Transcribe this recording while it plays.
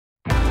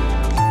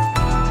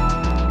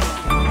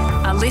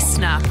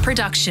listener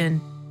production.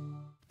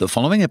 The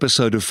following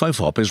episode of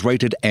FOFOP is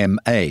rated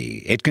MA.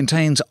 It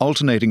contains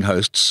alternating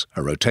hosts,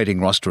 a rotating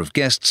roster of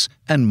guests,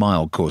 and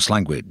mild coarse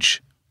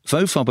language.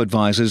 FOFOP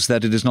advises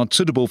that it is not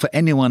suitable for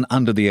anyone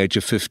under the age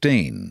of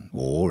 15,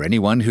 or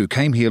anyone who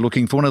came here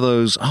looking for one of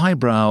those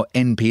highbrow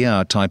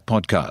NPR-type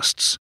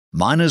podcasts.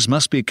 Minors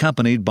must be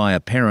accompanied by a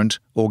parent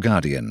or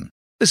guardian.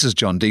 This is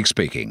John Deek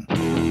speaking.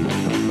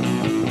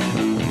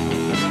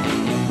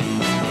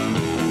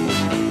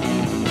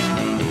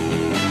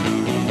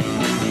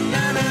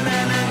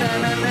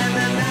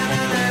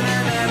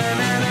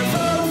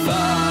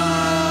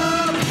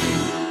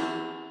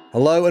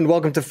 Hello and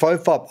welcome to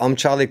FOFOP. I'm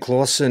Charlie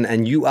Clausen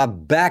and you are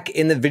back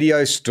in the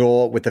video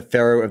store with the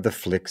pharaoh of the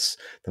flicks,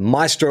 the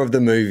maestro of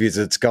the movies.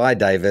 It's Guy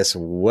Davis.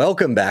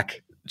 Welcome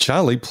back.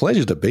 Charlie,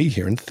 pleasure to be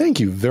here and thank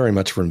you very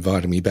much for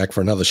inviting me back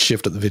for another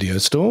shift at the video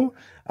store.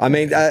 I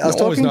mean, I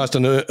was always nice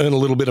to earn a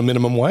little bit of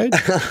minimum wage.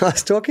 I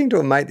was talking to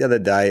a mate the other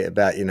day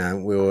about,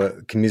 we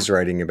were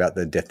commiserating about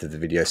the death of the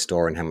video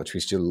store and how much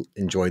we still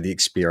enjoy the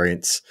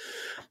experience.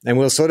 And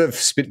we were sort of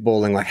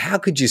spitballing, like, how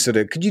could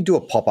you do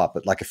a pop-up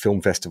at like a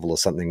film festival or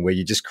something where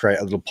you just create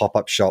a little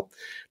pop-up shop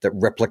that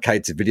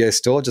replicates a video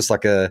store, just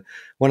like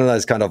one of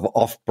those kind of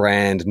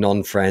off-brand,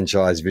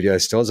 non-franchise video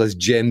stores, those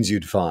gems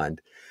you'd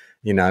find,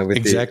 with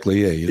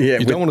exactly, yeah.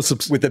 You don't want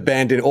to with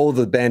all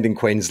the banned in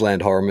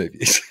Queensland horror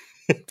movies.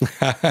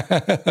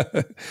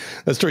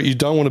 That's true. You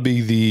don't want to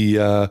be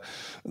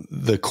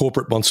the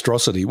corporate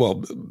monstrosity.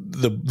 Well,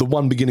 the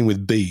one beginning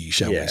with B,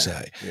 shall we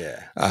say?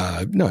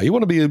 Yeah. No, you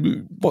want to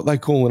be what they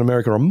call in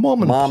America a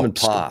mom and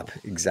pop.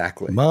 Store.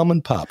 Exactly. Mom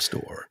and pop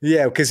store.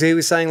 Yeah, because he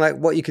was saying like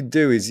what you could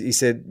do is he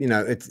said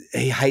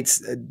he hates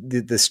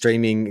the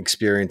streaming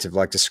experience of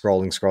like just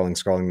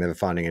scrolling, never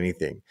finding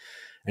anything.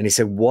 And he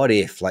said, what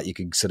if like you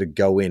could sort of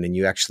go in and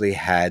you actually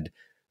had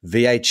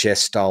VHS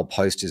style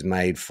posters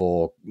made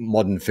for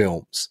modern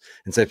films.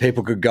 And so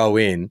people could go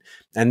in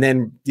and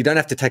then you don't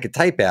have to take a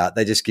tape out.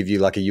 They just give you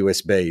like a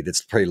USB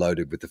that's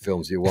preloaded with the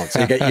films you want.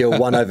 So you get your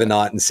one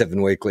overnight and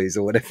 7 weeklies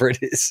or whatever it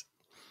is.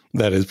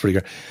 That is pretty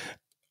great.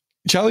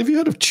 Charlie, have you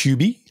heard of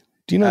Tubi?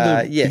 Do you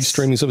know the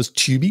streaming service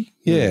Tubi?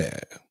 Yeah.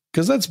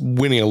 Because that's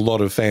winning a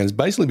lot of fans,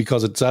 basically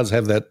because it does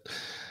have that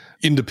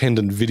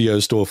independent video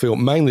store feel,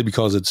 mainly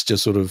because it's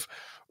just sort of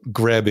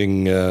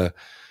grabbing,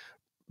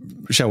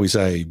 shall we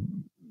say,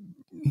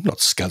 not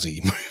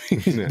scuzzy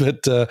movies,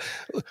 but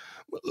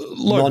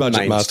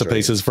low-budget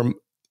masterpieces from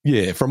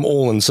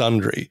all and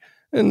sundry.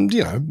 And,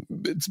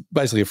 it's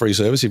basically a free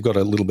service. You've got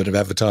a little bit of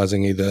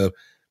advertising either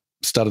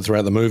started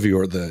throughout the movie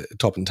or at the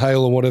top and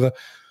tail or whatever.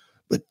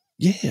 But,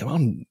 yeah,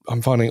 I'm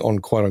finding on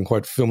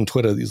quote-unquote film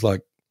Twitter, there's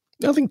like,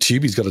 I think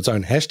Tubi's got its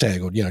own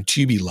hashtag or,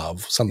 Tubi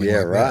love, something like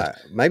that. Yeah, right.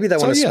 Maybe they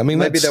want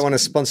they want to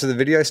sponsor the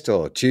video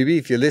store. Tubi,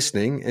 if you're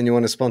listening and you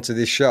want to sponsor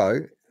this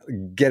show,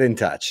 get in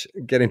touch.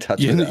 Get in touch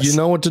with us. You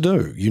know what to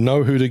do. You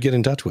know who to get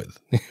in touch with.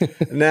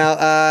 Now,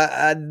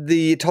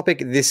 the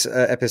topic this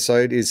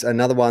episode is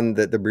another one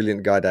that the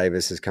brilliant Guy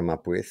Davis has come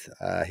up with.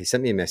 He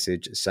sent me a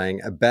message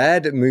saying,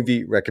 bad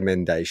movie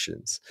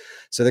recommendations.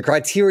 So the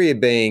criteria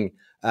being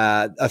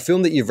a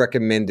film that you've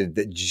recommended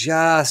that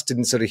just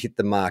didn't sort of hit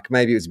the mark.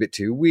 Maybe it was a bit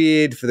too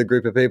weird for the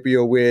group of people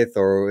you're with,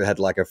 or it had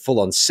like a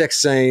full-on sex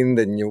scene,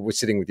 then you were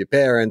sitting with your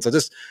parents, or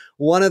just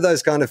one of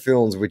those kind of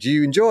films which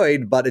you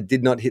enjoyed, but it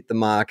did not hit the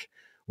mark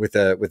with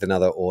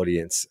another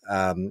audience.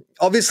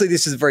 Obviously,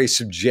 this is very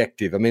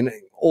subjective. I mean,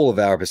 all of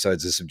our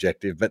episodes are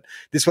subjective, but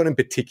this one in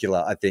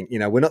particular, I think,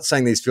 we're not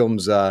saying these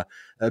films are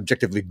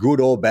objectively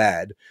good or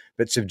bad,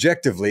 but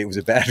subjectively, it was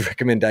a bad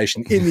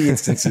recommendation in the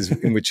instances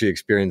in which you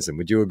experienced them.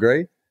 Would you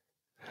agree?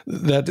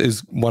 That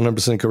is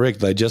 100% correct.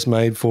 They just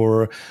made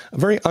for a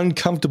very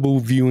uncomfortable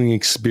viewing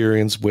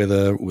experience,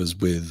 whether it was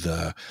with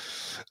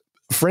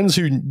friends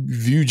who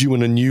viewed you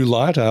in a new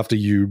light after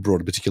you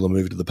brought a particular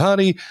movie to the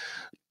party,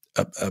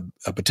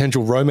 a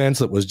potential romance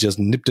that was just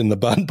nipped in the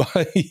bud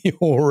by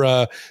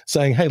your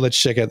saying, hey, let's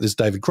check out this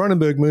David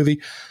Cronenberg movie.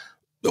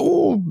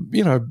 Or,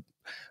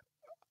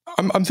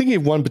 I'm thinking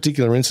of one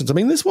particular instance. I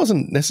mean, this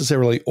wasn't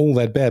necessarily all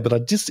that bad, but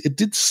it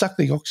did suck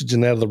the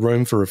oxygen out of the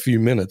room for a few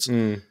minutes.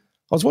 I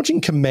was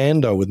watching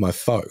Commando with my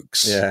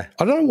folks. Yeah.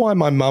 I don't know why I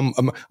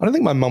don't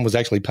think my mum was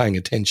actually paying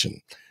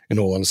attention, in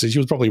all honesty. She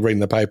was probably reading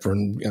the paper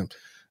and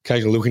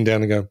occasionally looking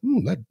down and go,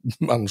 that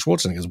Arnold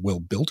Schwarzenegger is well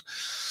built.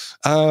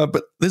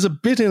 But there's a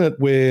bit in it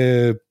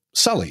where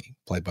Sully,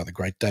 played by the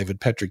great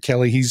David Patrick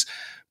Kelly, he's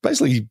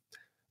basically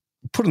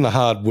putting the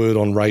hard word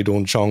on Rae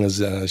Dawn Chong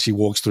as she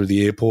walks through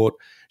the airport.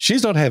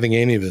 She's not having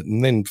any of it.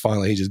 And then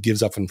finally he just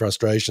gives up in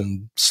frustration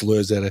and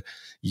slurs at her,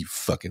 you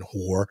fucking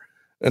whore.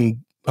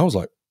 And I was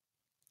like,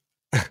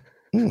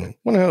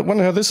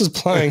 wonder how this is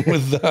playing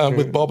with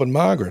Bob and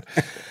Margaret.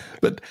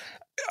 But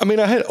I mean,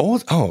 I had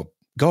oh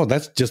God,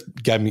 that's just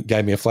gave me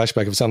a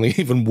flashback of something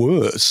even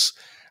worse.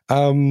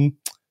 There's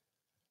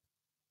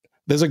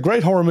a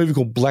great horror movie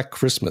called Black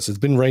Christmas. It's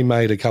been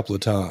remade a couple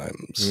of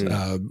times,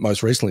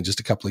 most recently just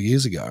a couple of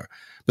years ago.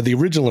 But the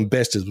original and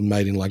best has been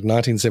made in like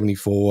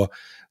 1974.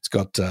 It's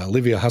got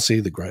Olivia Hussey,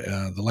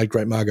 the late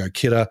great Margot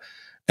Kidder,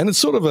 and it's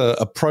sort of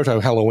a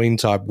proto-Halloween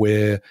type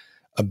where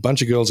a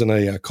bunch of girls in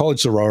a college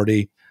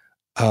sorority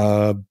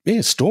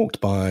stalked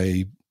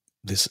by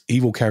this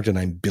evil character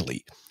named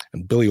Billy.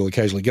 And Billy will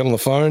occasionally get on the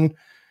phone,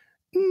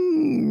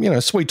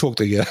 sweet talk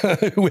to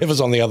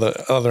whoever's on the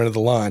other end of the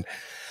line.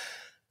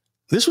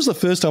 This was the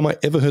first time I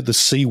ever heard the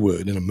C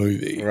word in a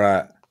movie.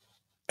 Right.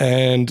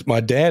 And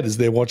my dad is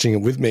there watching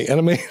it with me. And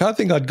I mean, I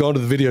think I'd gone to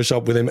the video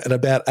shop with him at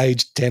about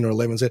age 10 or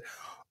 11 and said,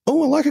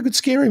 "Oh, I like a good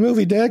scary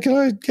movie, Dad. Can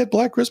I get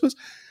Black Christmas?"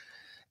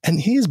 And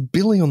here's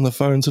Billy on the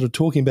phone sort of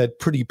talking about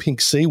pretty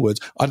pink C words.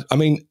 I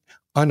mean,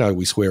 I know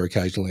we swear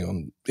occasionally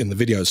in the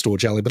video store,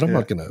 Charlie, but I'm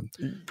not going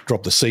to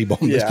drop the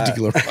C-bomb this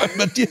particular time.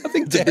 But I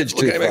think Dad's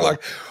looking at me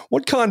like,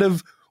 what kind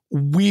of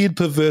weird,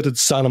 perverted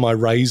son am I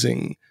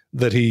raising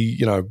that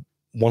he,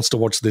 wants to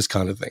watch this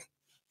kind of thing?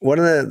 One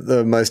of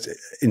the most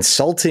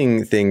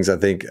insulting things I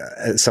think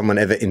someone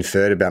ever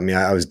inferred about me,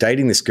 I was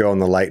dating this girl in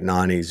the late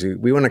 90s.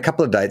 We went on a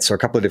couple of dates, saw a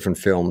couple of different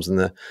films, and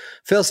the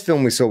first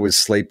film we saw was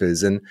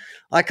Sleepers, and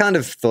I kind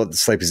of thought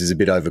Sleepers is a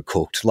bit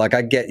overcooked. Like,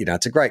 I get,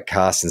 it's a great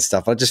cast and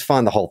stuff. I just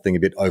find the whole thing a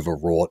bit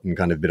overwrought and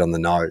kind of a bit on the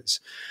nose.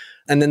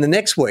 And then the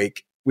next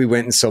week, we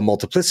went and saw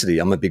Multiplicity.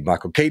 I'm a big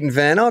Michael Keaton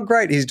fan. Oh,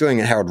 great, he's doing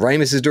it. Harold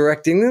Ramis is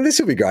directing. This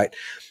will be great.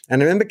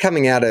 And I remember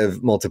coming out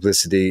of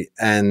Multiplicity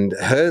and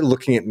her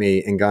looking at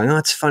me and going, "Oh,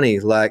 it's funny.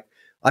 Like,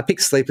 I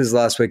picked Sleepers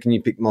last week and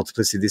you picked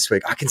Multiplicity this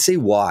week. I can see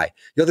why.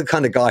 You're the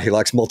kind of guy who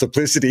likes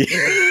Multiplicity."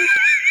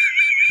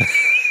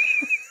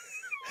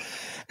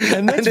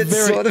 And it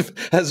sort of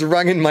has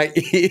rung in my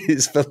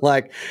ears for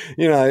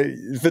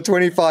for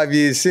 25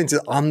 years since.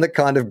 I'm the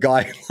kind of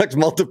guy who likes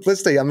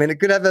Multiplicity. I mean, it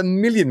could have a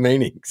million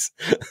meanings.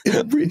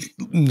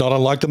 Not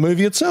unlike the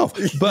movie itself.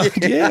 But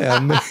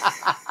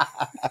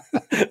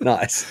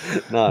Nice.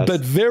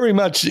 But very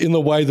much in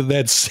the way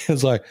that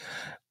sounds like,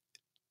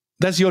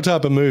 that's your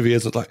type of movie,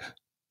 isn't it? Like,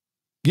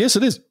 yes,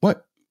 it is.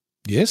 What?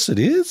 Yes, it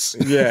is.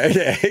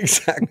 Yeah,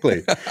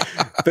 exactly.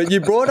 But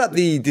you brought up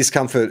the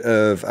discomfort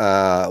of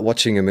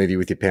watching a movie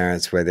with your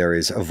parents where there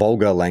is a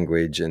vulgar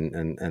language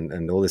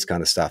and all this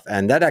kind of stuff.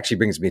 And that actually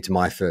brings me to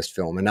my first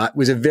film. And it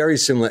was a very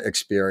similar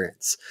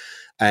experience.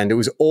 And it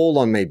was all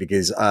on me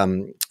because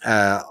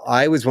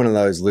I was one of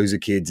those loser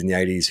kids in the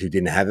 80s who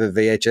didn't have a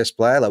VHS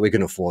player. Like, we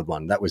couldn't afford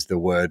one. That was the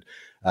word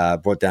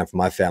brought down from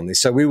my family.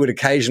 So we would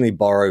occasionally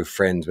borrow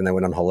friends when they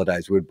went on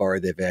holidays. We would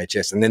borrow their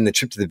VHS. And then the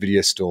trip to the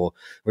video store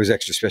was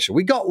extra special.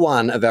 We got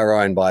one of our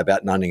own by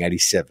about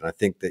 1987. I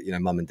think that,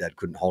 Mum and Dad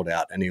couldn't hold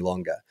out any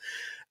longer.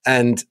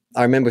 And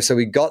I remember, so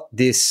we got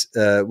this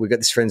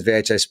friend's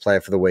VHS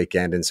player for the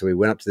weekend. And so we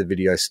went up to the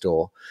video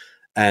store.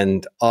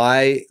 And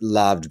I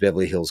loved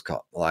Beverly Hills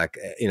Cop. Like,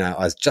 I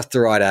was just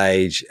the right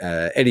age,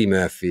 Eddie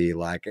Murphy.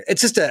 Like,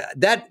 it's just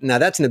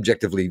that's an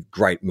objectively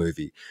great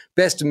movie.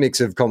 Best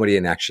mix of comedy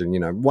and action,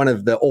 one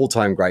of the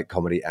all-time great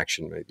comedy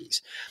action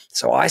movies.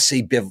 So I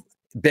see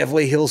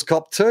Beverly Hills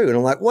Cop 2, and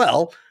I'm like,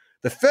 well,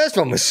 the first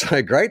one was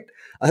so great.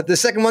 The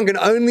second one can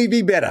only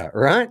be better,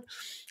 right?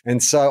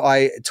 And so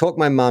I talked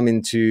my mum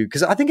into,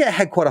 because I think it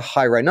had quite a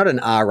high rating, not an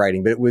R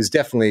rating, but it was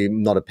definitely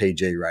not a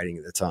PG rating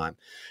at the time.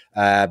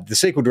 The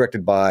sequel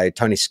directed by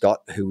Tony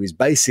Scott, who is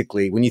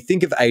basically, when you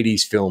think of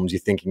 80s films, you're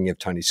thinking of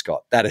Tony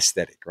Scott, that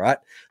aesthetic, right?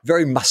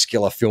 Very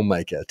muscular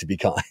filmmaker, to be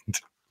kind.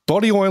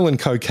 Body oil and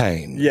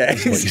cocaine. Yeah,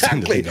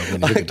 exactly.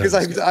 Because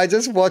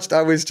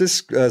I was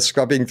just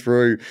scrubbing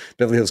through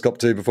Beverly Hills Cop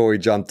 2 before we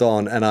jumped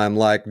on, and I'm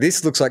like,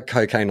 this looks like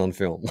cocaine on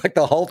film. Like,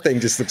 the whole thing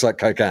just looks like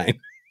cocaine.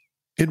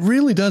 It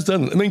really does,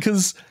 doesn't it? I mean,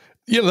 because,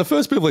 the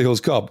first Beverly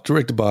Hills Cop,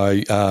 directed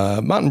by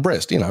Martin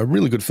Brest, a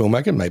really good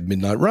filmmaker, made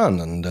Midnight Run,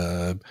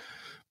 and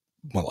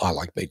well, I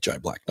like Meet Joe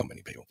Black. Not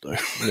many people do.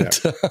 Yeah.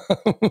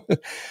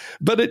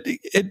 But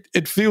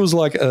it feels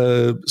like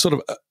a sort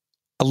of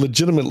a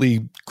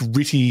legitimately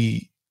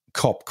gritty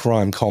cop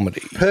crime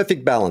comedy.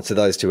 Perfect balance of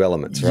those two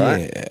elements,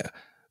 right? Yeah.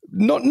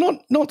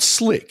 Not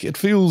slick. It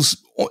feels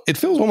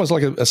almost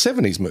like a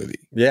 70s movie.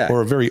 Yeah.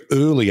 Or a very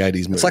early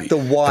 80s movie. It's like The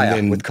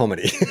Wire with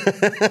comedy.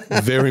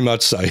 Very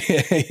much so.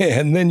 Yeah.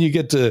 And then you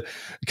get to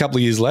a couple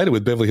of years later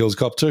with Beverly Hills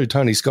Cop 2,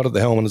 Tony Scott at the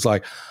helm, and it's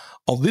like,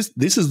 oh,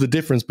 this is the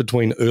difference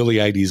between early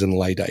 80s and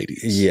late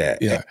 80s. Yeah.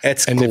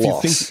 It's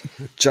gloss.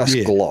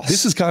 Gloss.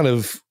 This is kind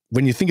of,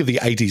 when you think of the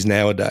 80s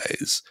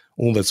nowadays,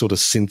 all that sort of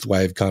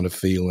synthwave kind of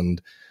feel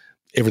and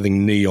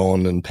everything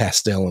neon and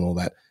pastel and all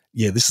that.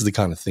 Yeah, this is the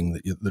kind of thing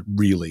that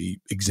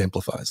really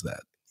exemplifies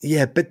that.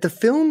 Yeah, but the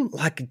film,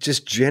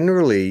 just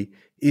generally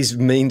is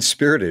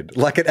mean-spirited.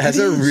 Like, it has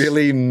a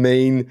really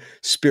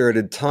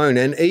mean-spirited tone.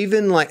 And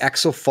even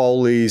Axel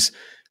Foley's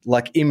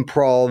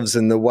improvs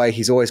and the way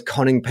he's always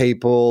conning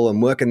people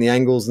and working the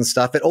angles and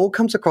stuff, it all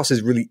comes across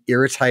as really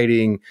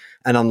irritating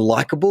and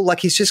unlikable. Like,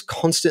 he's just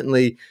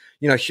constantly,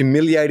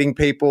 humiliating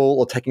people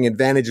or taking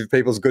advantage of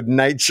people's good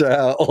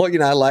nature, or,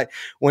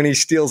 when he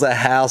steals a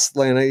house,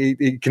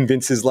 he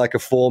convinces a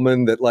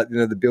foreman that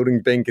the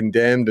building's being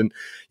condemned. And,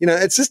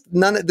 it's just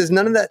there's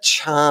none of that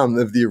charm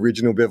of the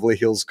original Beverly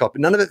Hills Cop.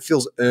 None of it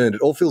feels earned.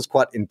 It all feels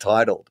quite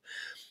entitled.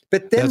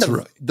 But then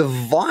the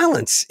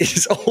violence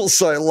is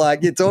also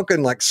like, you're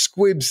talking like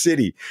Squib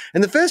City.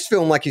 And the first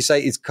film, like you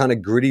say, is kind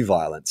of gritty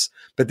violence.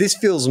 But this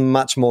feels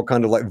much more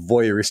kind of like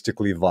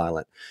voyeuristically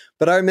violent.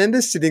 But I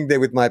remember sitting there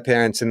with my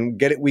parents and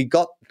we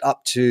got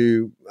up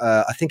to,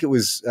 I think it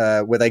was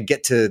where they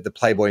get to the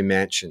Playboy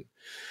Mansion,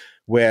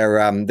 where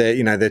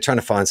they're trying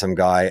to find some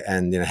guy,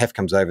 and Hef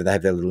comes over, they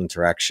have their little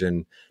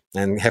interaction.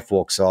 And Hef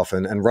walks off,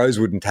 and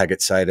Rosewood and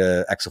Taggart say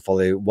to Axel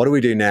Foley, "What do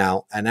we do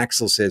now?" And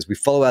Axel says, "We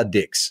follow our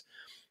dicks."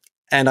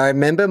 And I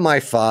remember my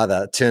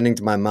father turning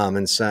to my mum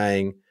and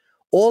saying,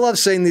 "All I've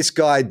seen this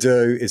guy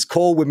do is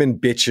call women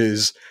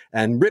bitches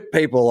and rip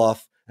people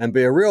off and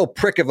be a real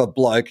prick of a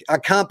bloke. I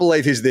can't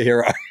believe he's the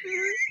hero."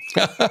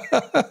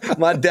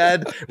 My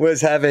dad was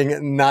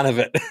having none of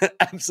it.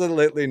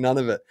 Absolutely none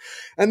of it.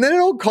 And then it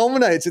all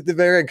culminates at the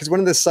very end, because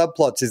one of the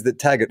subplots is that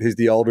Taggart, who's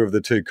the older of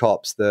the two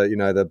cops,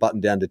 the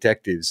button-down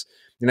detectives,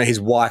 his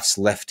wife's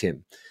left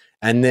him.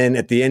 And then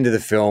at the end of the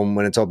film,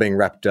 when it's all being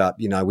wrapped up,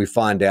 we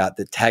find out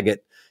that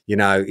Taggart,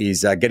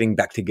 is getting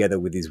back together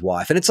with his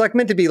wife. And it's like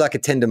meant to be like a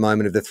tender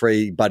moment of the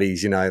three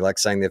buddies, like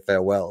saying their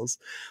farewells.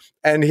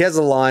 And he has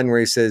a line where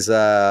he says,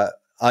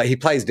 he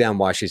plays down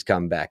why she's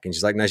come back. And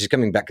she's like, "No, she's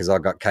coming back because I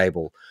got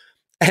cable."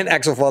 And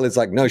Axel Foley's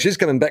like, "No, she's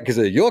coming back because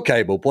of your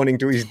cable," pointing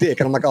to his dick.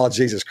 And I'm like, oh,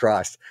 Jesus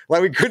Christ.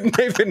 Like we couldn't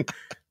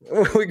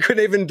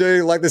even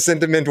do like the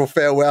sentimental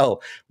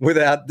farewell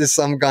without this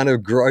some kind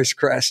of gross,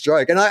 crass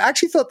joke. And I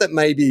actually thought that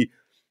maybe,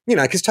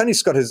 because Tony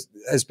Scott has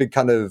been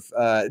kind of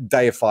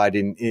deified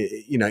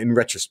in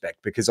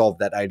retrospect because of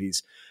that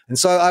 80s. And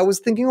so I was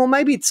thinking, well,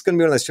 maybe it's going to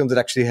be one of those films that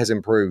actually has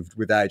improved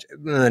with age.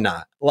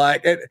 No.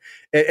 Like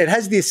it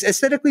has this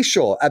aesthetically,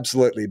 sure,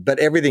 absolutely. But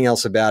everything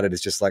else about it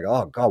is just like,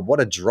 oh God, what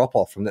a drop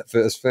off from that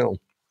first film.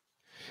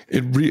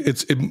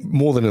 It's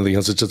more than anything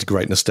else, it's just a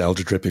great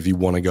nostalgia trip if you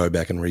want to go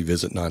back and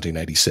revisit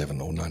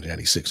 1987 or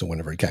 1986 or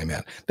whenever it came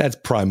out. That's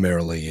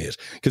primarily it.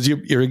 Because you're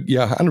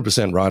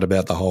 100% right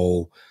about the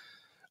whole.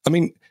 I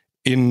mean,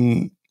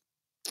 in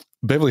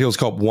Beverly Hills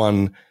Cop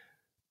 1,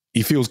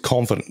 he feels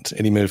confident.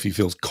 Eddie Murphy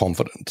feels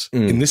confident.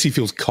 In this, he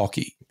feels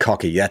cocky.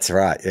 Cocky, that's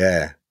right,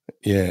 yeah.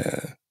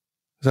 Yeah.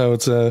 So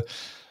it's a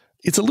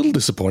little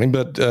disappointing,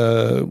 but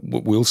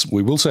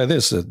we will say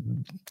this: it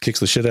kicks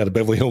the shit out of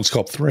Beverly Hills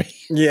Cop 3.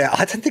 Yeah,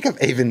 I don't think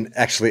I've even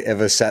actually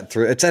ever sat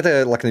through. It's at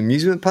an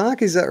amusement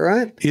park, is that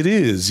right? It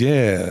is,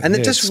 yeah. And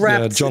they've just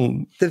wrapped.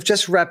 They've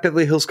just wrapped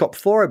Beverly Hills Cop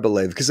 4, I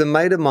believe, because a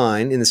mate of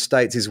mine in the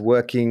States is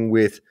working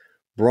with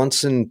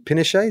Bronson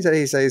Pinchot. Is that how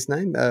you say his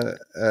name?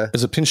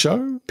 Is it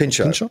Pinchot?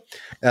 Pinchot.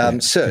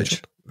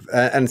 Serge.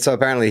 And so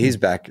apparently he's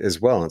back as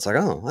well. And it's like,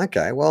 oh,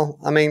 okay. Well,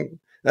 I mean,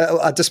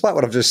 despite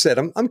what I've just said,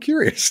 I'm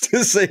curious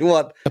to see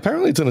what.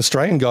 Apparently, it's an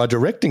Australian guy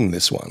directing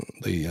this one,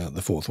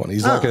 the fourth one.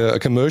 He's like a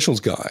commercials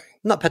guy.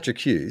 Not Patrick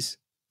Hughes.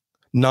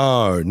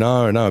 No.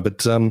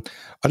 But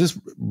I just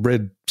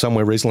read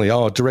somewhere recently.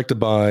 Directed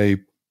by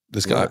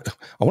this guy. Right.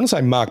 I want to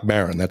say Mark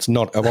Maron. That's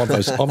not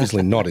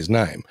obviously not his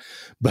name,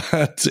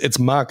 but it's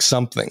Mark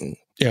something.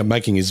 Yeah,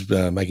 making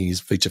his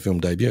feature film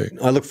debut.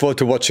 I look forward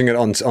to watching it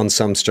on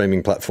some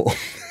streaming platform.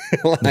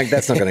 Like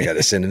that's not going to go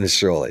to cinemas,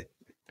 surely.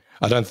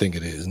 I don't think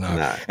it is, no.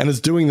 And it's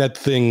doing that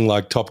thing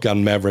like Top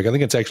Gun Maverick. I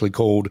think it's actually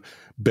called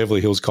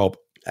Beverly Hills Cop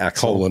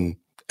Axel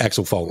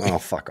Foley. Oh,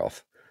 fuck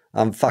off.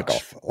 Fuck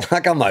off.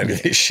 Like I'm over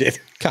this shit.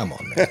 Come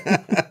on,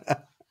 man.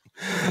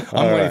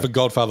 I'm waiting for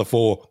Godfather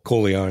 4,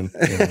 Corleone.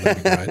 Yeah,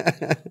 that'd be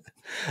great.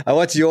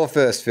 What's your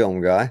first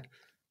film, Guy?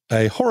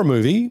 A horror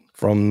movie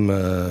from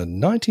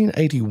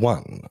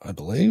 1981, I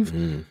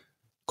believe,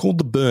 called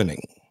The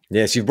Burning.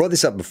 Yes, you've brought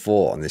this up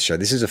before on this show.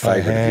 This is a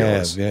favourite of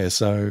yours. Yeah,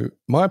 so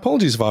my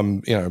apologies if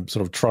I'm,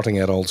 sort of trotting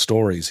out old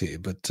stories here,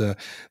 but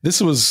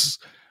this was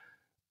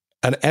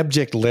an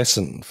abject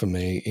lesson for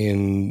me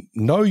in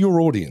know your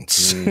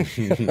audience,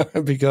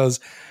 because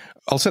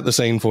I'll set the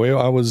scene for you.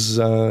 I was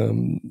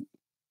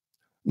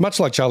much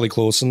like Charlie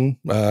Clausen,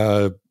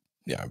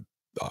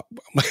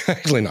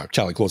 actually, no,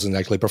 Charlie Clausen is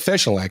actually a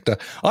professional actor.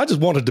 I just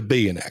wanted to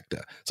be an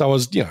actor. So I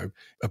was,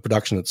 a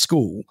production at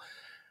school,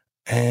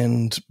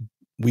 and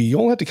we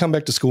all had to come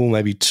back to school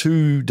maybe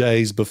 2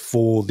 days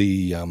before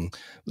the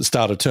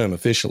start of term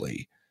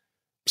officially,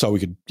 so we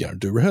could,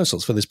 do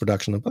rehearsals for this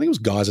production. I think it was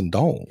Guys and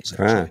Dolls.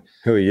 Actually.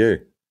 Who are you?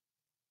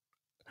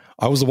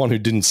 I was the one who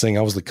didn't sing.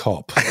 I was the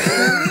cop.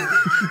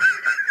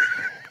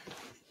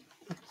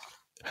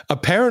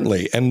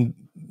 Apparently, and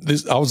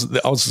this, I was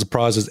as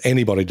surprised as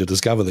anybody to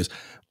discover this.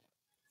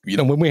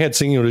 When we had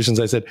singing auditions,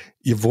 they said,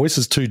 your voice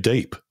is too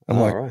deep. I'm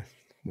like,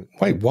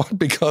 wait, what?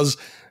 Because,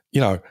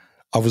 I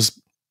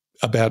was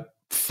about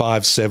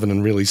 5'7"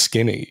 and really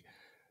skinny.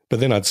 But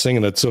then I'd sing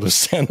and it sort of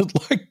sounded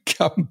like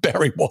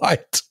Barry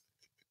White.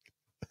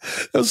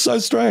 It was so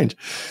strange.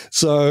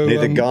 So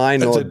neither guy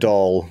nor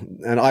doll.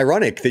 And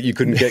ironic that you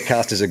couldn't get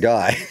cast as a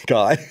guy.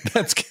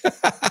 That's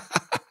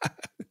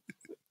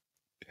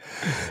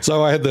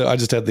so I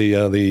just had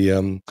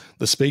the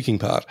speaking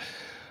part.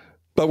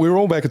 But we were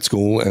all back at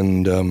school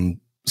and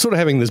sort of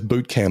having this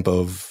boot camp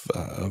of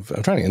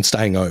training and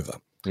staying over.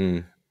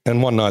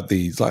 And one night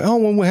he's like, oh,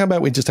 well, how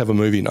about we just have a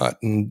movie night?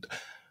 And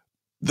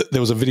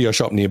there was a video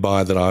shop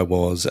nearby that I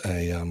was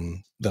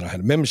that I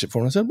had a membership for,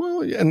 and I said,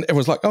 well, and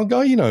everyone's like, oh,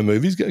 guy, you know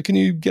movies, can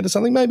you get us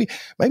something? Maybe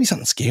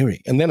something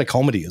scary, and then a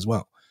comedy as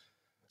well.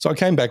 So I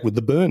came back with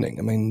The Burning.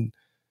 I mean,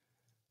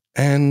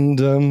 and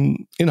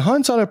in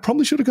hindsight, I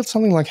probably should have got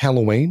something like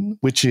Halloween,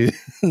 which is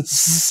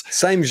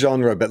same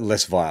genre but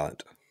less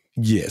violent.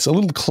 Yes, a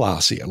little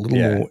classier, a little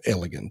more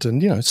elegant,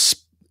 and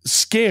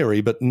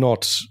scary, but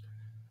not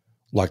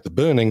like The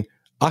Burning.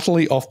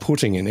 Utterly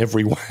off-putting in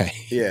every way.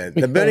 Yeah,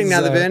 The Burning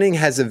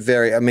has a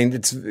very, I mean,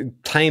 it's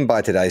tame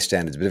by today's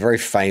standards, but a very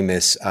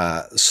famous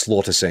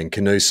slaughter scene,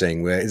 canoe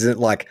scene, where isn't it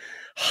like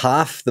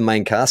half the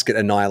main cast get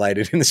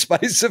annihilated in the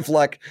space of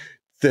like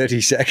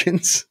 30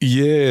 seconds?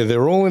 Yeah,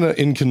 they're all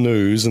in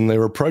canoes and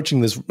they're approaching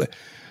this.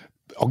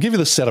 I'll give you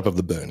the setup of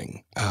The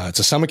Burning. It's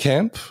a summer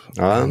camp.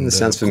 Oh, this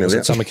sounds familiar.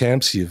 At summer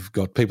camps, you've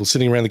got people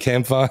sitting around the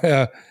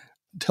campfire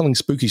telling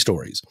spooky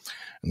stories.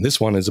 And this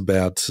one is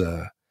about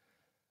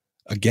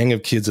a gang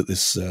of kids at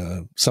this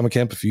summer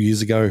camp a few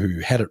years ago who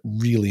had it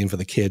really in for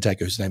the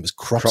caretaker, whose name is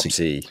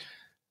Cropsy.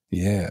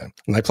 Yeah.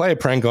 And they play a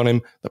prank on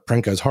him. The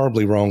prank goes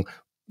horribly wrong.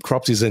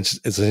 Cropsy is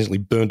essentially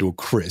burned to a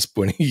crisp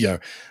when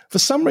for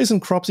some reason,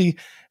 Cropsy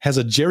has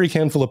a jerry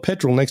can full of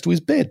petrol next to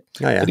his bed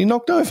that he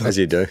knocked over. As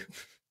you do.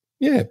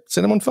 Yeah,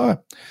 set him on fire.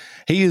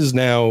 He is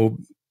now,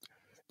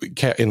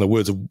 in the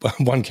words of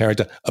one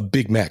character, a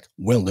Big Mac.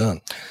 Well done.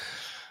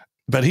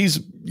 But he's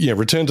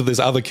returned to this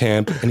other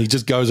camp, and he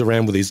just goes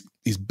around with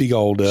his big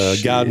old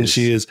garden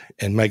shears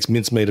and makes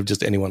mincemeat of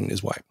just anyone in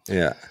his way.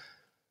 Yeah.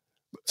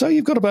 So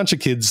you've got a bunch of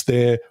kids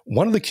there.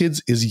 One of the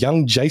kids is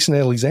young Jason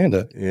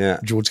Alexander,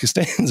 George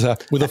Costanza,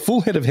 with a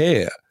full head of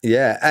hair.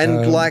 Yeah,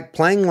 and like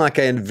playing like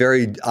a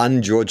very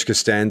un-George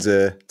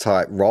Costanza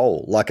type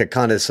role, like a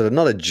kind of sort of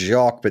not a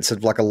jock, but sort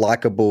of like a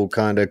likable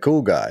kind of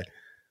cool guy.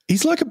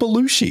 He's like a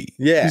Belushi.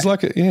 Yeah. He's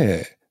like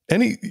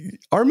and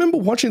I remember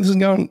watching this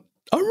and going,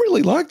 I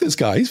really like this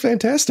guy. He's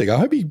fantastic. I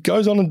hope he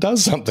goes on and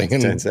does something.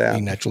 And turns out.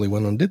 He naturally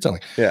went on and did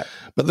something. Yeah.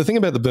 But the thing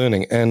about The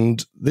Burning,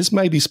 and this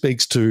maybe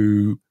speaks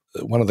to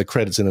one of the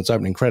credits in its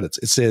opening credits,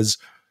 it says,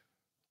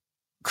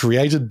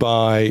 created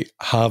by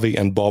Harvey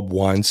and Bob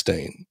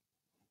Weinstein.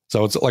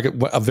 So it's like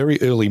a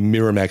very early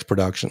Miramax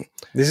production.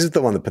 This is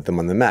the one that put them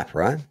on the map,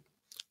 right?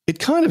 It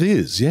kind of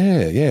is,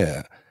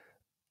 yeah.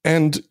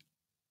 And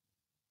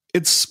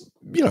it's,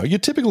 your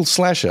typical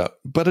slasher,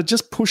 but it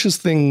just pushes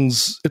the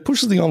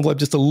envelope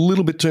just a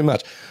little bit too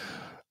much.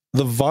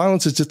 The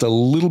violence is just a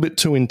little bit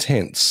too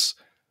intense.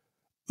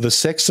 The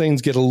sex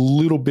scenes get a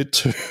little bit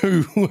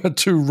too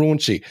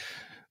raunchy.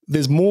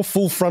 There's more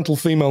full frontal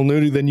female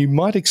nudity than you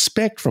might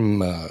expect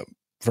from a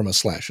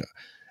slasher.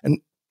 And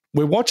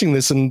we're watching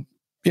this and,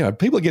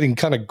 people are getting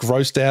kind of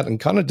grossed out and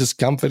kind of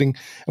discomforting.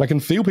 And I can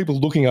feel people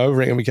looking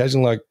over at him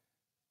occasionally like,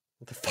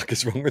 what the fuck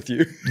is wrong with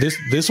you?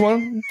 This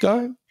one,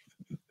 guy?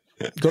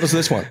 Got us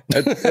this one.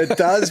 It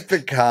does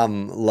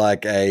become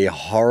like a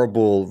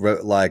horrible,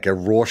 like a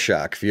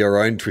Rorschach for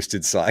your own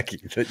twisted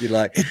psyche. That you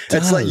like.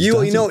 It's like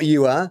you know what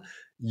you are.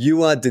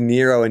 You are De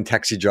Niro in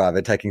Taxi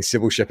Driver taking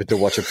Sybil Shepherd to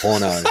watch a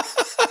porno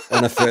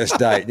on a first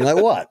date. You're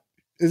like, what?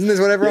 Isn't this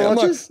what everyone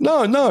watches?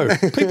 Like, no.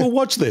 People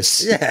watch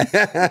this.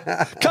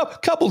 Yeah.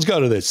 Couples go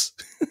to this.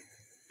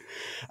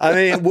 I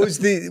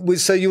mean,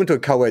 so you went to a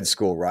co-ed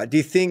school, right? Do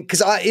you think?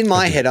 Because in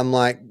my head, I'm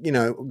like,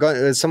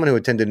 as someone who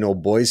attended an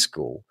all-boys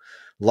school.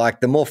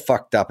 Like, the more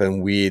fucked up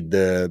and weird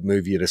the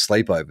movie at a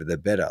sleepover, the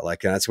better.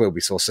 Like, that's where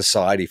we saw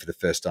Society for the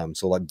first time.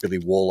 Saw like Billy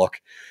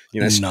Warlock,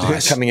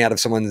 nice. coming out of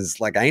someone's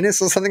like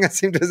anus or something. I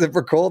seem to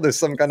recall there's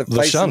some kind of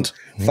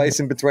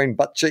face in between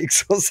butt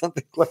cheeks or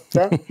something like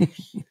that.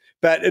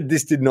 But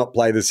this did not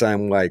play the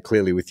same way,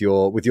 clearly, with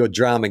your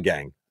drama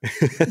gang.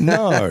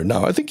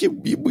 No. I think you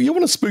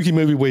want a spooky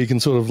movie where you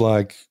can sort of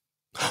like,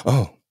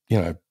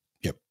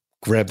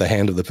 grab the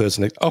hand of the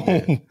person.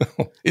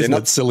 Isn't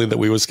it silly that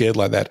we were scared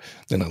like that?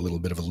 Then a little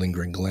bit of a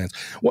lingering glance.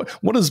 What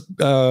does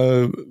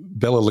Bela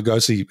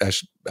Lugosi,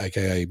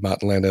 a.k.a.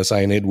 Martin Landau,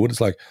 say in Ed Wood? It's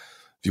like,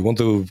 if you want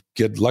to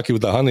get lucky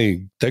with the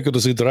honey, take her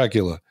to see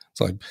Dracula. It's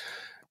like,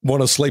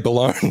 want to sleep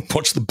alone,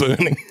 watch The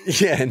Burning.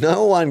 Yeah,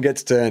 no one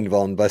gets turned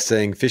on by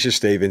seeing Fisher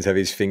Stevens have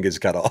his fingers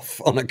cut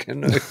off on a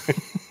canoe.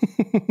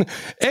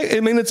 I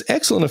mean, it's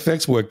excellent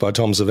effects work by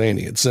Tom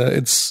Savini.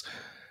 It's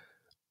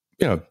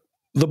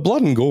the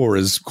blood and gore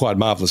is quite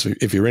marvelous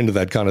if you're into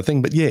that kind of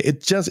thing. But yeah,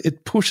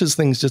 it pushes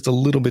things just a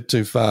little bit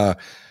too far.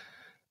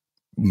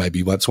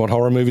 Maybe that's what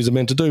horror movies are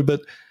meant to do, but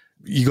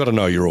you got to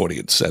know your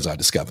audience, as I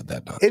discovered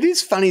that night. It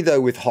is funny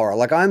though with horror.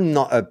 Like, I'm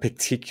not a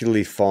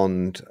particularly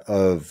fond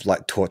of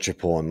like torture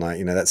porn,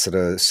 like, that sort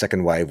of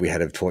second wave we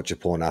had of torture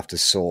porn after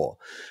Saw.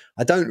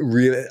 I don't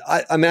really,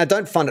 I mean, I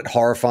don't find it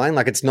horrifying.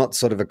 Like, it's not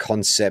sort of a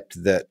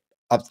concept that,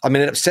 I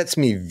mean, it upsets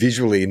me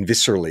visually and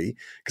viscerally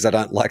because I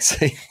don't like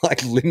seeing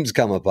like limbs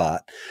come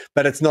apart,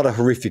 but it's not a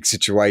horrific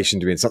situation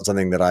to me. It's not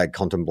something that I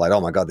contemplate,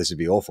 oh my God, this would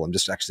be awful. I'm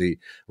just actually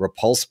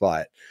repulsed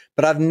by it.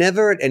 But I've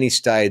never at any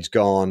stage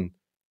gone,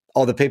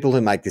 oh, the people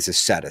who make this are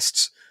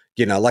sadists.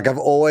 Like, I've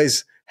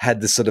always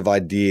had this sort of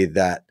idea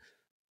that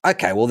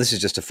okay, well, this is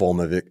just a form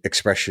of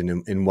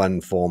expression in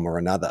one form or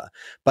another.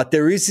 But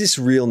there is this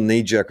real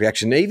knee-jerk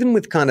reaction, even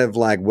with kind of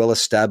like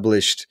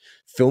well-established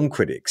film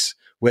critics,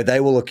 where they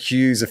will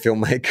accuse a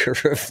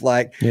filmmaker of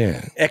like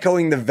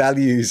echoing the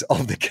values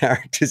of the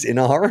characters in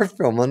a horror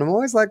film. And I'm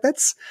always like,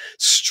 that's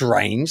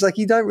strange. Like,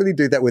 you don't really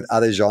do that with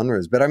other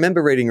genres. But I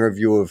remember reading a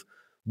review of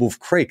Wolf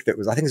Creek that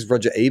was, I think it's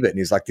Roger Ebert, and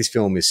he's like, this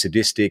film is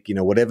sadistic. You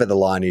know, whatever the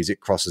line is,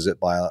 it crosses it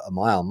by a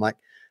mile. I'm like,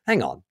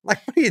 hang on. Like,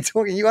 what are you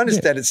talking? You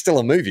understand it's still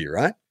a movie,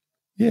 right?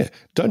 Yeah.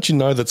 Don't you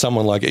know that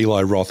someone like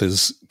Eli Roth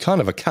is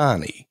kind of a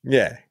carny?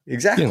 Yeah,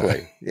 exactly. You know.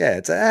 Yeah,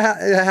 it's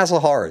a house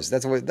of horrors.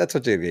 That's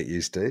what you get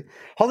used to.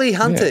 Holly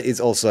Hunter is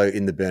also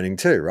in The Burning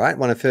too, right?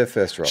 One of her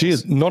first roles. She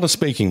is not a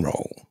speaking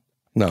role.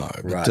 No,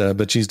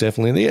 but she's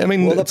definitely there. I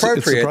mean, well,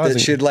 appropriate that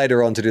she'd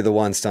later on to do the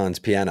Weinstein's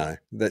piano,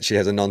 that she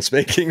has a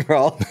non-speaking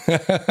role.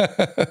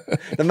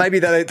 And maybe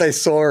they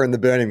saw her in The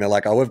Burning. They're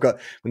like, oh,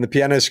 when the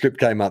piano script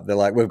came up, they're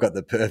like, we've got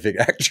the perfect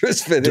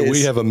actress for this. Do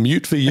we have a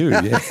mute for you?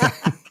 Yeah.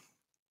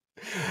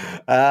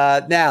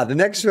 Now, the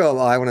next film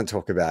I want to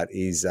talk about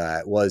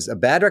was a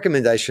bad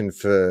recommendation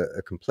for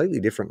a completely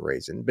different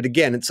reason. But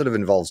again, it sort of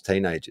involves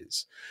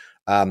teenagers.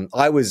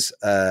 I was,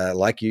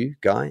 like you,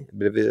 Guy, a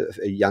bit of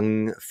a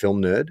young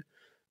film nerd.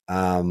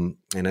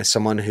 As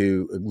someone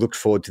who looked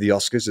forward to the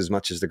Oscars as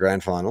much as the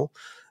grand final.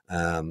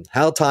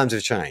 How times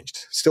have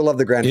changed. Still love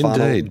the grand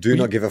final. Do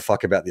not give a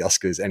fuck about the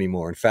Oscars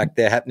anymore. In fact,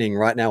 they're happening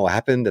right now or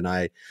happened, and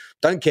I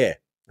don't care.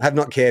 I have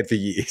not cared for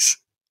years.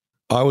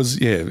 I was,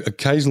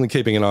 occasionally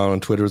keeping an eye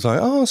on Twitter. It's like,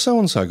 oh,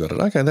 so-and-so got it.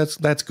 Okay,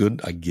 that's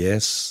good, I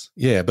guess.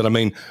 Yeah, but I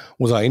mean,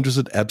 was I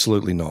interested?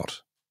 Absolutely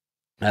not.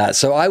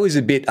 So I was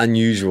a bit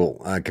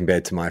unusual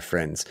compared to my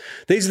friends.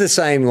 These are the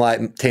same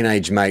like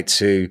teenage mates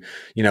who,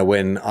 you know,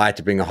 when I had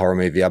to bring a horror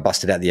movie, I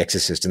busted out The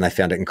Exorcist and they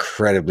found it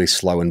incredibly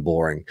slow and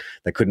boring.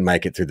 They couldn't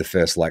make it through the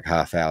first like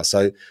half hour.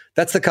 So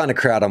that's the kind of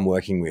crowd I'm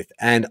working with.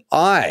 And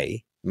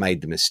I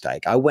made the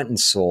mistake. I went and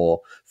saw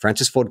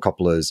Francis Ford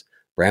Coppola's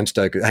Bram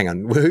Stoker. Hang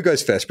on, who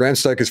goes first? Bram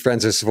Stoker's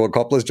Francis Ford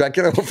Coppola's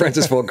Dracula or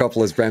Francis Ford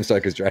Coppola's Bram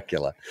Stoker's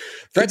Dracula?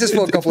 Francis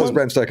Ford Coppola's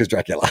Bram Stoker's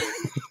Dracula.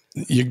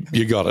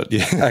 You got it.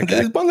 Yeah. Okay.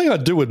 There's one thing I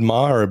do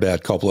admire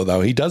about Coppola,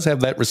 though. He does have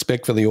that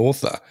respect for the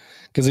author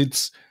because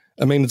it's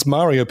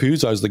Mario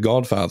Puzo's The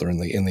Godfather in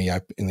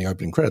the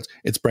opening credits.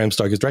 It's Bram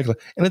Stoker's Dracula,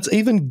 and it's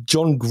even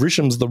John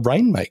Grisham's The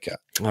Rainmaker.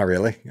 Oh,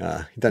 really?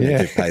 You don't need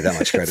to pay that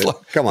much credit.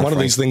 Like, come on, one of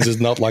these things is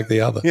not like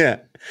the other. Yeah.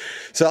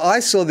 So I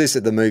saw this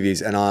at the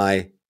movies, and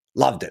I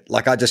loved it.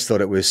 Like, I just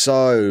thought it was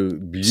so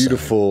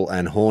beautiful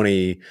and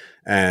horny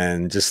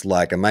and just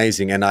like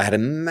amazing. And I had a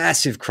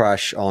massive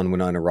crush on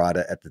Winona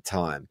Ryder at the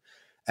time.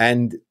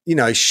 And, you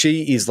know,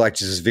 she is like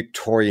just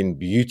Victorian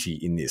beauty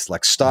in this,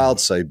 like styled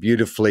so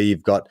beautifully.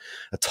 You've got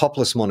a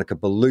topless Monica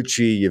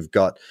Bellucci. You've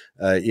got,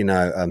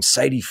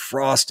 Sadie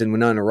Frost and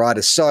Winona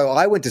Ryder. So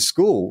I went to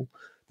school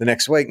the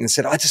next week and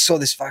said, I just saw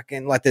this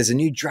fucking, like, there's a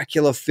new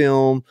Dracula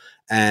film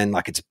and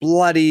like it's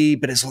bloody,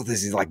 but there's all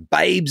these like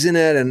babes in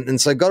it. And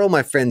so I got all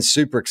my friends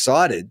super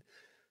excited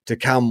to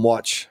come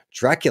watch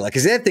Dracula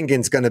because they're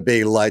thinking it's going to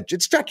be like,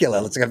 it's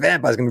Dracula. It's like a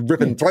vampire. It's going to be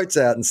ripping throats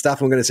out and stuff.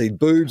 And we're going to see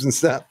boobs and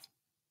stuff.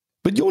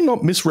 But you're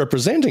not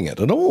misrepresenting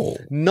it at all.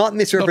 Not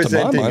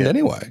misrepresenting not to my mind, it,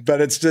 anyway.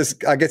 But it's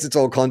just, I guess it's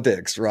all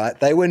context, right?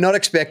 They were not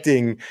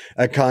expecting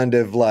a kind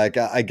of like,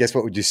 I guess,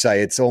 what would you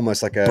say? It's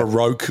almost like a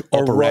Baroque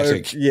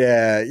operatic.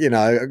 Yeah, you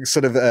know,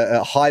 sort of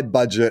a high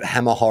budget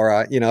Hammer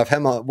horror, you know,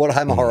 what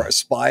Hammer horror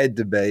aspired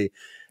to be.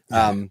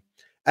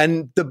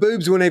 And the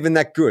boobs weren't even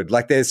that good.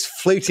 Like there's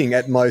fleeting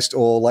at most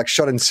or like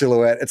shot in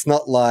silhouette. It's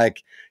not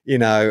like, you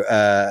know,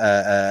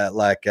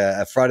 like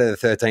Friday the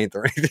 13th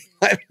or anything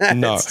like that.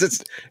 No.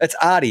 It's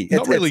arty.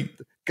 Not really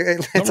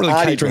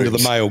catering to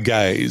the male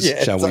gaze,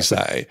 shall we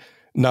say.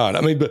 No,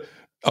 I mean, but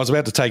I was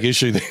about to take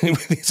issue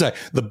with you say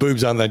the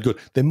boobs aren't that good.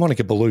 They're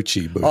Monica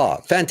Bellucci boobs.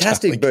 Oh,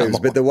 fantastic boobs,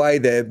 but the way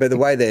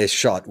they're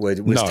shot was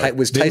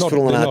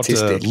tasteful and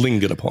artistic, not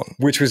lingered upon,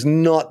 which was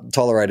not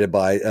tolerated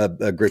by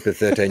a group of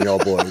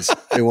 13-year-old boys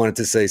who wanted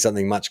to see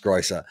something much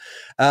grosser.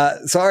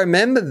 So I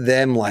remember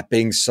them like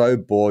being so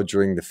bored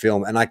during the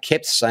film, and I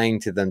kept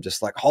saying to them,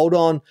 just like, hold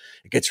on,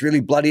 it gets really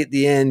bloody at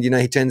the end. You know,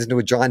 he turns into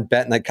a giant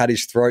bat and they cut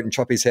his throat and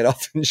chop his head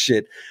off and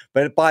shit.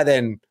 But by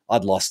then,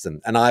 I'd lost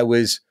them, and I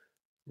was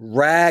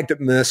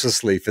ragged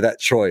mercilessly for that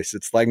choice.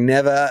 It's like,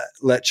 never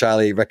let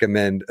Charlie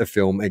recommend a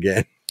film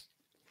again.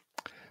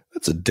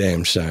 That's a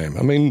damn shame.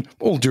 I mean,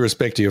 all due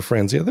respect to your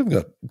friends here, they've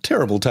got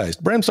terrible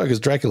taste. Bram Stoker's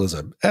Dracula is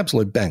an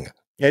absolute banger.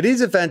 It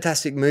is a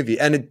fantastic movie,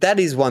 and that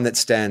is one that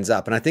stands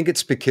up. And I think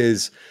it's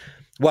because,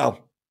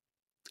 well,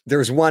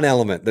 there is one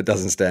element that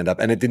doesn't stand up,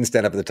 and it didn't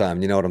stand up at the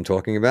time. You know what I'm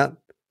talking about?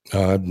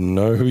 I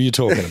know who you're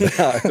talking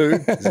about. No,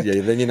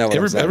 yeah, then you know what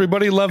I'm saying.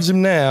 Everybody loves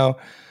him now.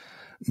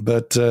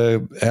 But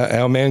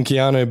our man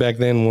Keanu back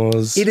then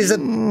was... It is a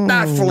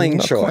baffling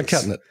not choice. Quite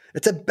cutting it.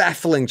 It's a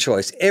baffling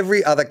choice.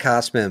 Every other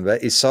cast member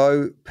is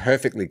so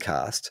perfectly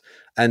cast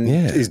and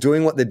is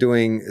doing what they're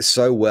doing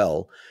so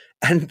well.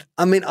 And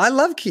I mean, I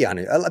love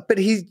Keanu, but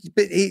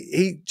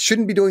he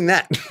shouldn't be doing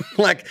that.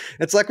 Like,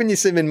 it's like when you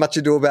see him in Much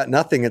Ado About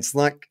Nothing. It's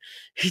like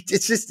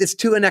it's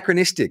too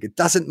anachronistic. It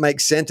doesn't make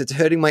sense. It's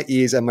hurting my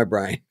ears and my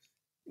brain.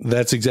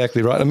 That's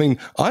exactly right. I mean,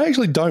 I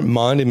actually don't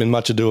mind him in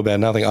Much Ado About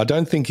Nothing. I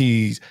don't think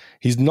he's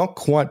not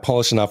quite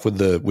polished enough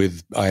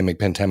with iambic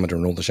pentameter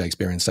and all the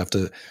Shakespearean stuff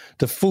to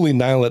fully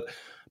nail it.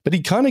 But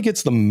he kind of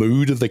gets the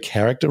mood of the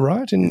character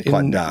right in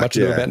dark, Much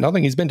Ado About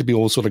Nothing. He's meant to be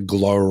all sort of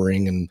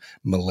glowering and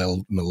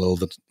malevolent.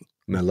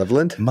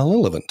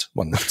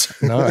 One might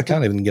say. No, I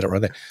can't even get it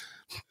right there.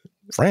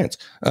 France.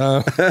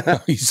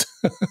 But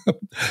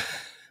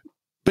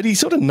he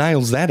sort of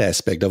nails that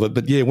aspect of it.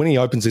 But yeah, when he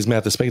opens his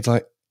mouth to speak, it's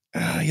like,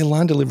 your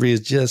line delivery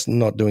is just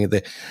not doing it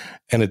there.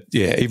 And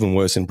even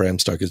worse in Bram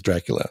Stoker's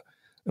Dracula.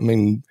 I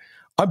mean,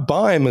 I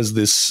buy him as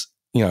this,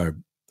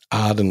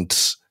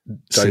 ardent,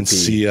 dopey,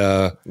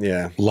 sincere,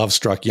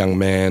 love-struck young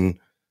man.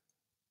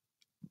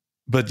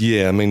 But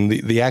yeah, I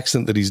mean, the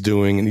accent that he's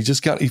doing, and he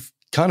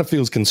kind of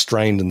feels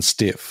constrained and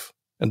stiff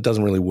and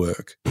doesn't really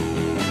work.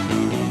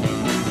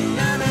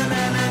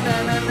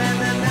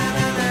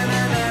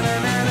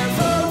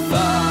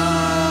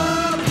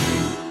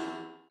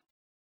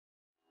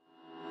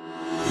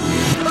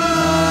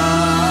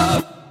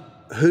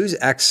 Whose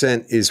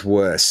accent is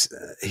worse,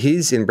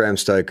 his in Bram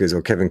Stoker's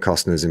or Kevin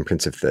Costner's in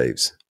Prince of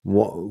Thieves?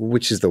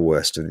 Which is the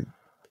worst?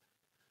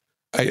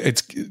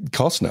 It's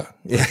Costner,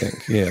 I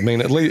think. Yeah, I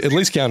mean, at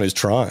least Keanu's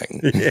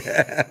trying.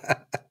 Yeah.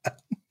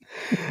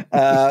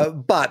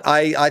 But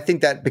I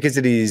think that because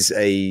it is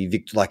a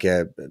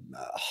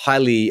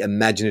highly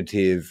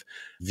imaginative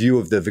view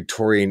of the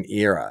Victorian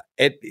era,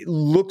 it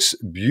looks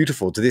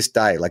beautiful to this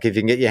day. Like, if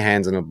you can get your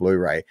hands on a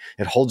Blu-ray,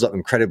 it holds up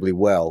incredibly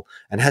well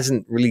and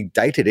hasn't really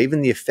dated.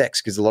 Even the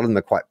effects, because a lot of them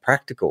are quite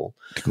practical,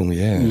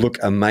 look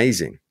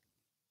amazing.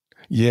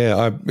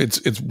 Yeah,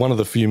 it's one of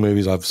the few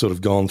movies I've sort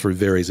of gone through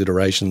various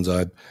iterations.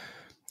 I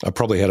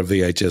probably had a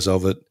VHS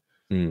of it.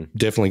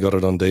 Definitely got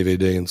it on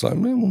DVD, and it's like,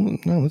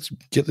 no, let's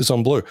get this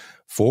on Blu.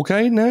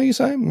 4K now, you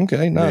say?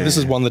 Okay, no, This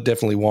is one that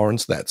definitely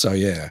warrants that. So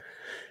yeah.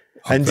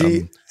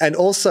 And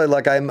also,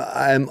 like, I'm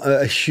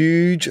a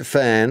huge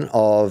fan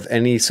of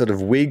any sort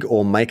of wig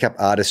or makeup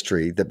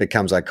artistry that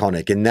becomes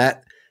iconic. In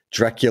that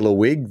Dracula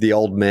wig, the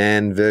old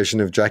man version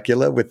of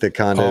Dracula with the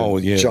kind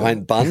of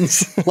giant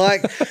buns,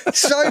 like,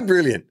 so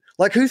brilliant.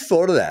 Like, who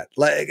thought of that?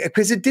 Like,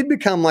 because it did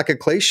become like a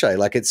cliche.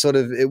 Like, it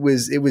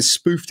was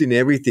spoofed in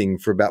everything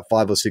for about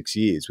 5 or 6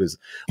 years.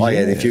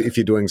 If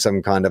you're doing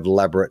some kind of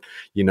elaborate,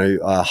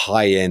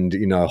 high end,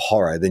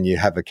 horror, then you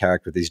have a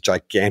character with these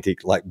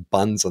gigantic like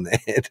buns on their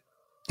head.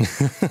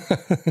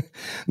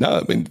 No,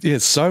 I mean,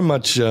 so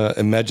much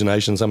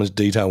imagination, so much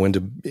detail went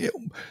into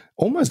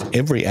almost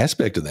every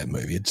aspect of that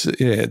movie.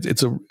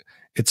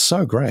 It's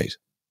so great.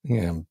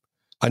 Yeah.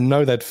 I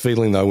know that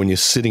feeling, though, when you're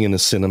sitting in a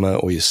cinema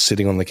or you're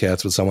sitting on the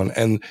couch with someone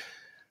and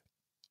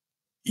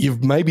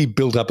you've maybe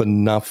built up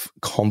enough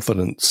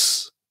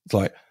confidence. It's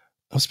like,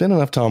 I've spent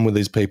enough time with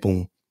these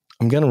people.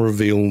 I'm going to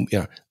reveal,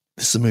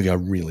 this is a movie I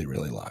really,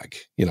 really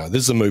like.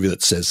 This is a movie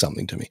that says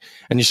something to me.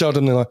 And you show it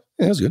and they're like,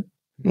 yeah, that's good.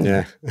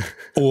 Yeah.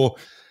 Or,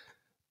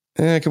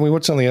 can we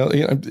watch something else?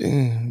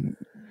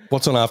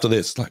 What's on after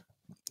this? Like,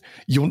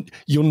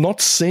 you're not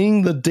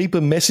seeing the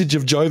deeper message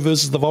of Joe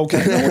versus the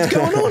volcano. What's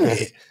going on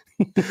here?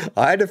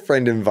 I had a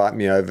friend invite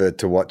me over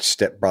to watch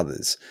Step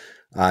Brothers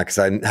because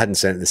I hadn't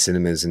seen it in the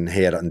cinemas, and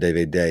he had it on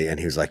DVD, and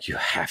he was like, you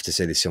have to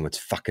see this film. It's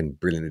fucking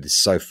brilliant. It is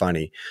so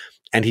funny.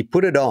 And he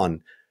put it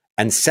on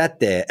and sat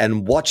there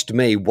and watched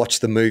me watch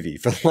the movie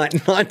for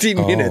like 90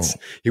 minutes.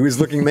 He was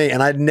looking at me,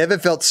 and I'd never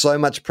felt so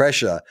much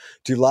pressure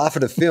to laugh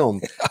at a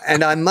film.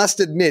 And I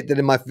must admit that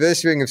in my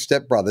first viewing of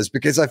Step Brothers,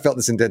 because I felt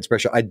this intense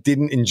pressure, I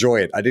didn't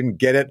enjoy it. I didn't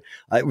get it.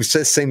 It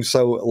just seemed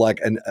so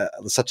like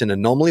such an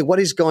anomaly. What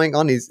is going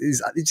on? Is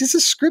this a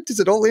script? Is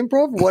it all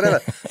improv? Whatever.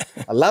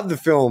 I love the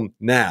film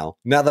now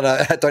that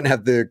I don't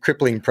have the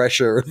crippling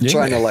pressure of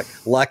trying to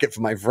like it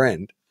for my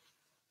friend.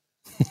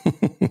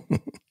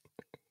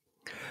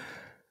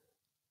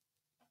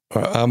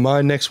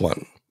 My next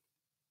one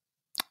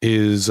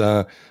is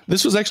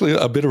this was actually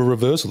a bit of a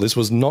reversal. This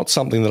was not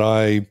something that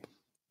I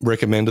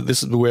recommended.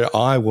 This is where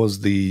I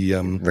was the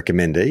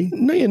recommendee.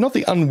 No, not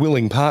the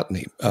unwilling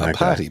party,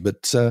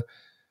 but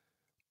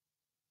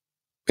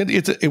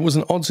it was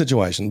an odd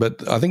situation.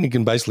 But I think it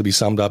can basically be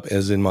summed up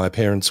as in my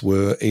parents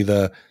were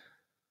either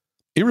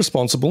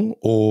irresponsible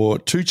or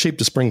too cheap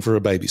to spring for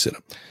a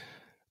babysitter.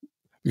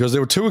 Because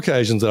there were two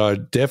occasions that I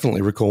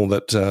definitely recall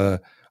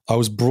that I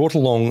was brought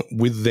along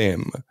with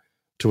them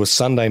to a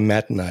Sunday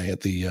matinee at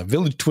the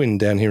Village Twin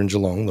down here in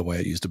Geelong, the way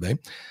it used to be.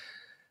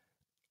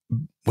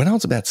 When I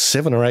was about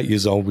 7 or 8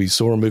 years old, we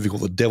saw a movie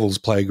called The Devil's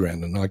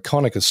Playground, an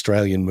iconic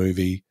Australian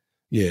movie,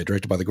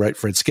 directed by the great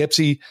Fred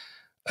Skepsey,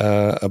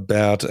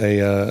 about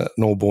an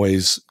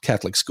all-boys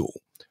Catholic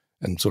school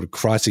and sort of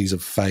crises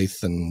of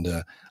faith and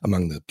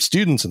among the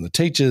students and the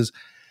teachers.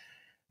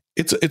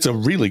 It's a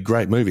really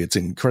great movie. It's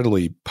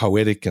incredibly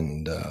poetic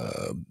and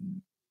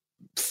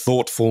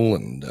thoughtful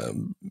and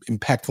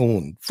impactful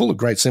and full of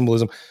great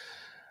symbolism.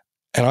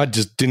 And I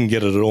just didn't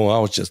get it at all. I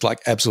was just like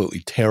absolutely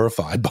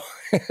terrified by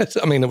it.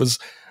 I mean, it was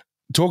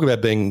talk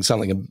about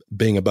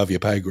being above your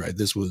pay grade.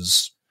 This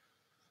was,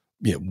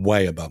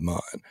 way above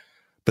mine.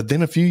 But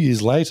then a few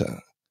years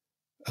later,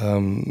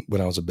 when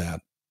I was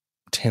about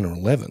 10 or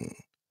 11,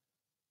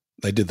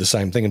 they did the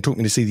same thing and took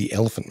me to see The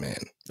Elephant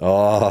Man.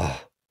 Oh,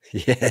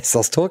 yes. I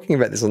was talking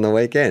about this on the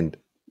weekend.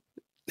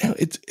 Now,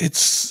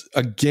 it's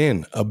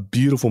again, a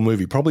beautiful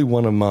movie. Probably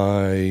one of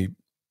my...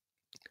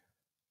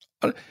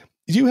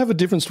 Do you have a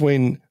difference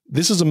between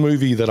this is a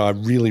movie that I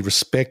really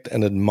respect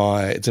and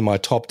admire? It's in my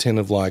top 10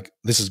 of like,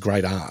 this is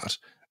great art,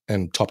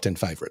 and top 10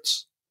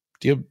 favorites.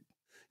 Do you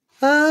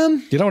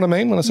know what I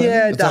mean when I say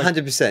that? Yeah,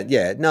 100%.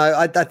 Yeah. No,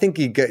 I think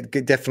you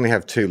definitely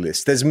have two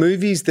lists. There's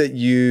movies that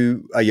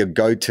you are your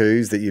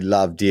go-tos that you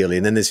love dearly,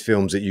 and then there's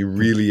films that you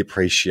really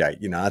appreciate.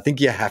 I think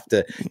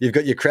you've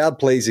got your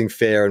crowd-pleasing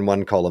fare in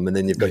one column, and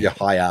then you've got your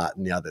high art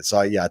in the other.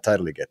 So, yeah, I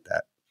totally get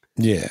that.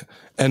 Yeah.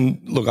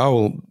 And look, I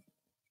will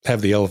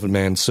have The Elephant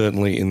Man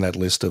certainly in that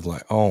list of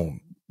like, oh,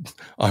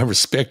 I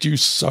respect you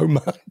so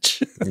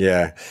much.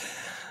 Yeah.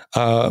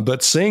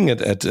 But seeing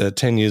it at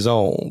 10 years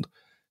old,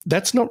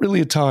 that's not really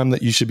a time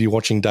that you should be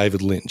watching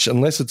David Lynch,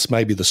 unless it's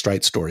maybe The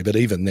Straight Story. But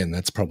even then,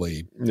 that's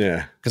probably –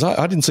 yeah. Because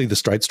I didn't see The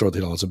Straight Story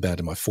until I was about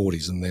in my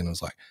 40s, and then I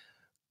was like,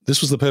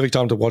 this was the perfect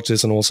time to watch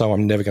this, and also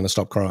I'm never going to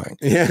stop crying.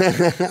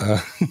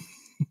 Yeah.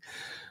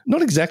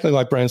 Not exactly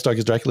like Bram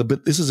Stoker's Dracula,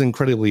 but this is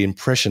incredibly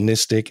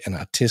impressionistic and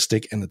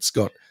artistic, and it's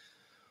got –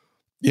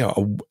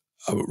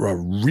 a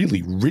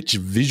really rich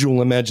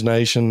visual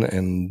imagination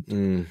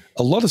and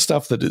a lot of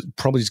stuff that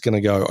probably is going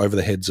to go over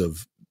the heads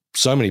of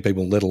so many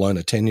people, let alone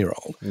a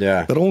 10-year-old.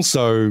 Yeah. But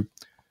also,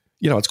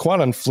 it's quite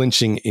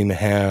unflinching in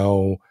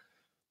how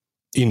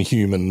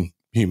inhuman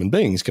human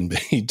beings can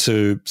be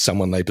to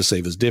someone they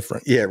perceive as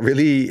different. Yeah, it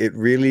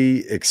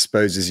really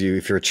exposes you,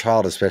 if you're a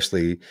child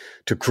especially,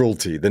 to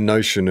cruelty, the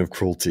notion of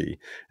cruelty,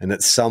 and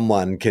that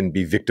someone can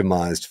be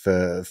victimized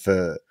for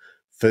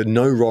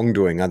no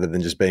wrongdoing other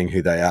than just being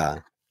who they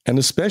are. And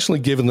especially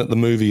given that the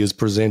movie is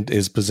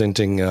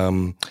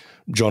presenting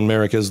John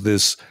Merrick as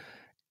this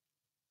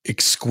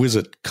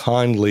exquisite,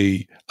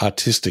 kindly,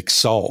 artistic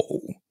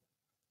soul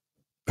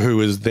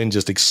who is then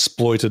just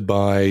exploited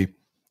by,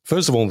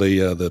 first of all,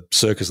 the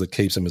circus that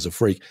keeps him as a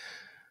freak.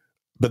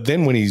 But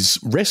then when he's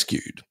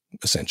rescued,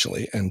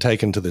 essentially, and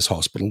taken to this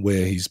hospital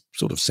where he's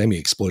sort of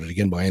semi-exploited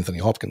again by Anthony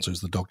Hopkins,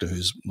 who's the doctor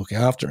who's looking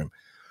after him.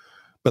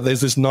 But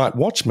there's this night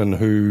watchman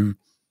who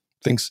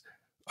thinks,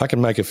 I can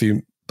make a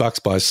few bucks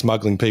by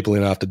smuggling people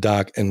in after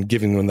dark and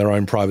giving them their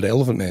own private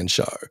Elephant Man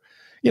show.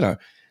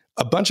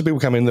 A bunch of people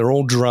come in, they're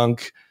all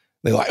drunk.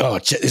 They're like, oh,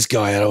 check this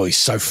guy out. Oh, he's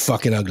so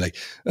fucking ugly.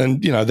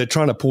 And, they're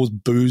trying to pour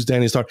booze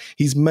down his throat.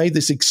 He's made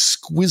this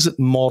exquisite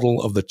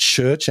model of the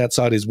church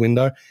outside his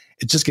window.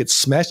 It just gets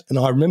smashed. And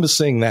I remember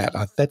seeing that.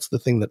 That's the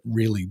thing that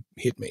really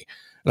hit me.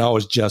 And I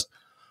was just,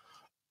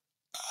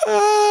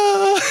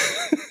 I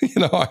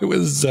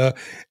was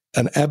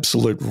an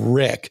absolute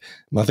wreck.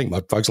 And I think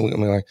my folks are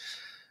looking at me like,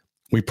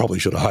 we probably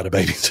should have hired a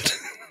babysitter.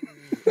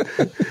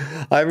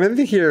 I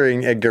remember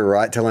hearing Edgar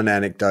Wright tell an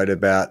anecdote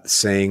about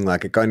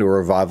going to a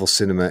revival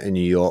cinema in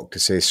New York to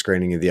see a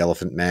screening of The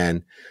Elephant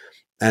Man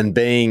and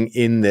being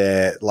in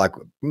there, like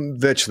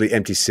virtually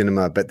empty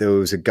cinema, but there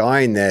was a guy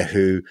in there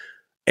who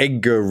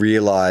Edgar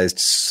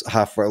realized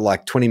halfway,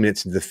 like 20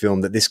 minutes into the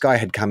film, that this guy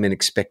had come in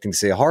expecting to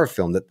see a horror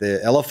film, that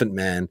The Elephant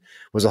Man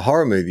was a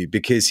horror movie,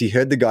 because he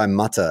heard the guy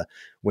mutter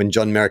when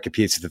John Merrick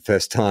appears for the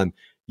first time,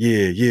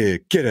 yeah,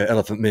 get her,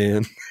 Elephant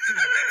Man.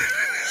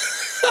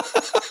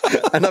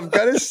 And I've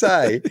got to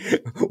say,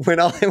 when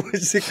I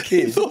was a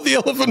kid, you thought The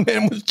Elephant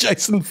Man was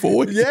Jason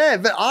Voorhees? Yeah,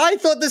 but I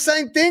thought the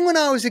same thing when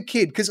I was a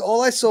kid, because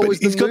all I saw was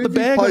the movie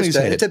bag poster. on his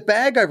head. It's a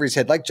bag over his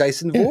head, like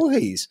Jason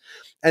Voorhees.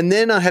 And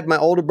then I had my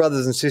older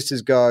brothers and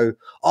sisters go,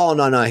 "Oh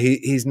no,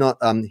 he's not.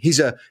 He's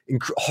a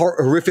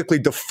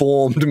horrifically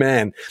deformed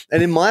man."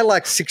 And in my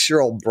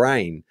 6-year-old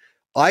brain,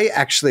 I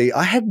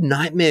had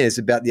nightmares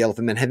about The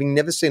Elephant Man, having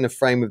never seen a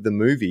frame of the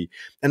movie.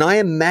 And I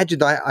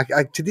imagined,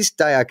 I to this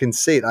day I can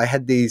see it. I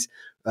had these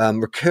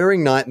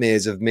recurring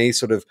nightmares of me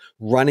sort of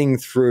running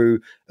through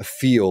a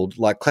field,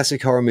 like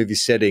classic horror movie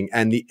setting,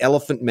 and the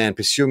Elephant Man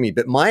pursuing me.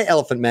 But my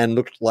Elephant Man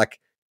looked like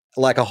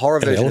a horror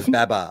version of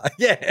Baba.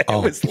 Yeah, it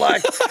was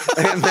like,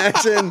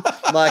 imagine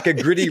like a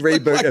gritty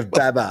reboot of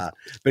Baba,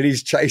 but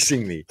he's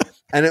chasing me.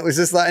 And it was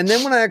just like, and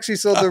then when I actually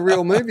saw the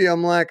real movie,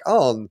 I'm like,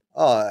 my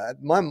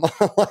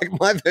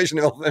version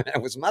of Elephant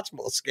Man was much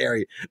more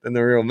scary than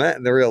the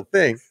real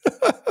thing.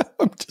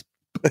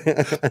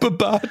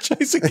 Baba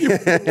chasing you.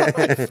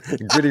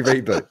 Gritty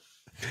reboot.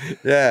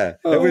 Yeah,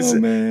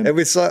 it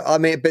was so. I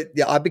mean, but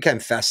yeah, I became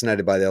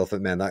fascinated by the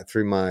Elephant Man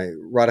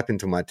right up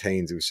into my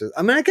teens. It was just,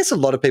 I guess a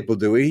lot of people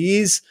do. He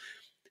is,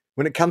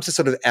 when it comes to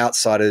sort of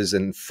outsiders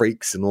and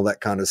freaks and all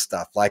that kind of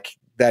stuff, like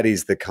that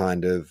is the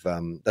kind of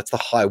that's the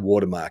high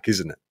watermark,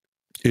 isn't it?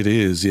 It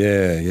is,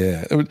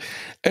 yeah.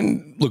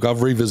 And look,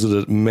 I've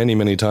revisited it many,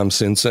 many times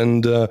since,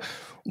 and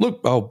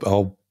look,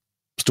 I'll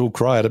still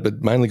cry at it,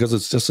 but mainly because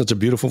it's just such a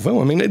beautiful film.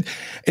 I mean,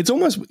 it's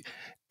almost.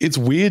 it's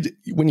weird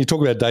when you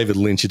talk about David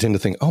Lynch, you tend to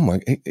think, oh my,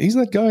 he's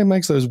that guy who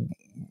makes those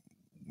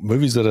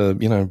movies that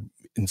are,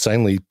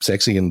 insanely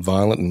sexy and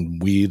violent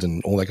and weird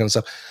and all that kind of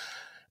stuff.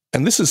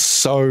 And this is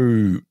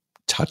so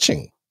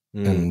touching.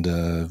 And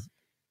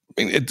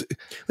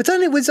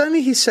it was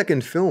only his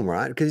second film,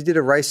 right? Because he did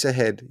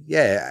Eraserhead.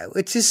 Yeah,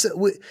 it's just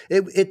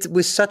it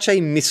was such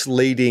a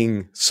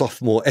misleading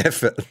sophomore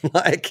effort.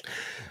 Like,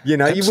 you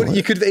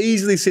could have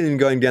easily seen him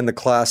going down the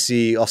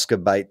classy Oscar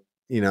bait,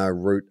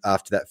 route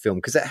after that film,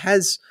 because it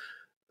has,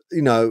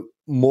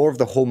 more of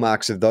the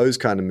hallmarks of those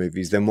kind of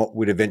movies than what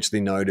would eventually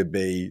know to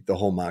be the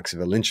hallmarks of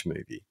a Lynch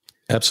movie.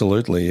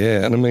 Absolutely,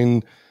 yeah. And I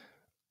mean,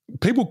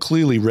 people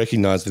clearly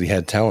recognised that he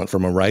had talent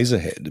from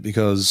Eraserhead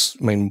because,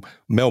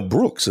 Mel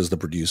Brooks is the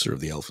producer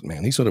of The Elephant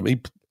Man. He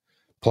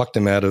plucked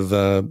him out of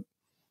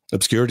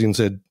obscurity and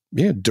said,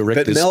 yeah,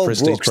 direct this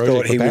prestige project. But Mel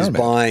Brooks thought he was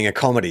buying a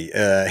comedy.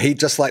 He,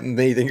 just like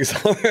me, thinks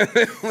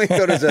we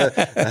thought it was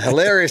a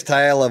hilarious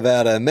tale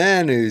about a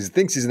man who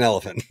thinks he's an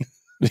elephant.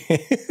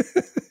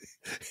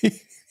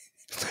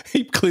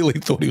 He clearly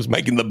thought he was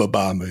making the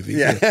Babar movie.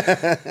 Yeah.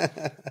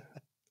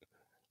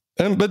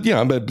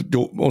 But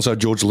also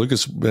George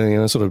Lucas,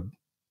 sort of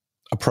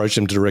approached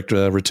him to direct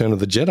Return of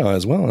the Jedi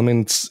as well. I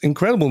mean, it's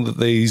incredible that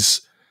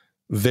these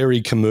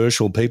very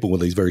commercial people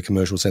with these very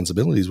commercial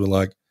sensibilities were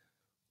like,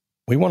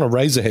 we want a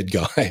Razorhead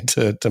guy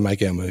to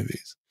make our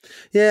movies.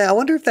 Yeah, I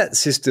wonder if that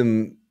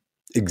system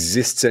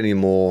exists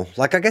anymore.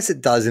 Like, I guess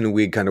it does in a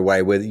weird kind of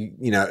way where,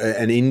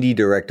 an indie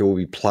director will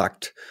be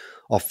plucked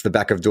off the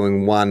back of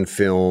doing one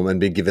film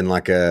and be given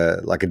like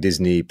a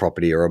Disney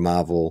property or a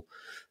Marvel,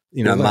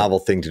 Marvel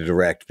thing to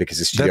direct because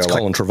the studio. That's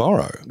Colin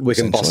Trevorrow. We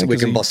can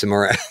boss him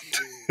around.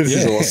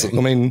 This is awesome.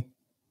 I mean,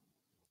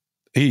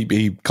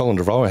 Colin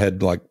Trevorrow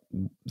had like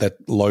that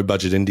low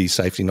budget indie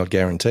Safety Not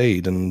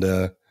Guaranteed, and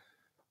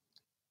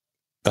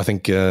I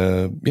think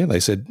they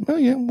said, oh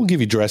yeah, we'll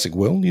give you Jurassic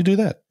World. You do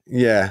that.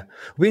 Yeah,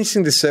 it'll be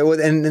interesting to see.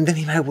 And then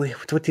he made,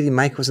 what did he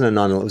make? Was it a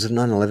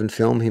 9/11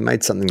 film? He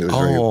made something that was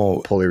very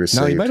poorly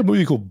received. No, he made a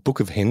movie called Book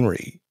of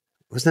Henry.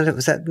 Was that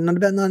not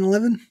about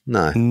 9/11?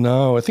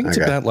 No, I think it's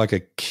about like a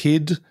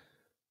kid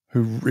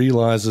who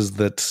realizes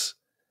that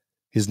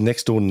his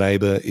next door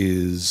neighbor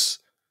is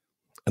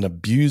an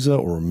abuser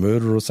or a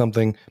murderer or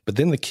something, but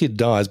then the kid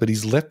dies, but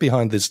he's left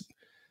behind this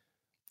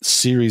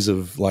series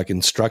of like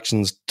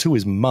instructions to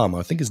his mum.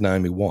 I think it's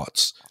Naomi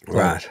Watts.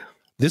 Right. Like,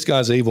 this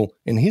guy's evil,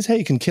 and here's how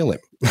you can kill him,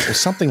 or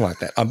something like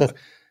that.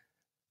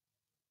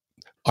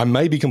 I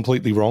may be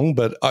completely wrong,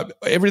 but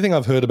everything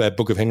I've heard about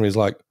Book of Henry is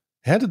like,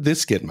 how did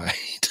this get made?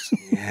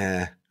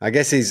 Yeah, I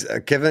guess he's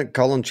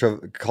Colin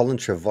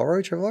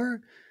Trevorrow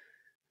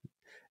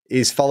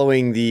is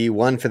following the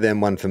one for them,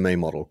 one for me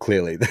model.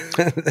 Clearly,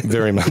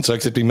 very much so.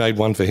 Except he made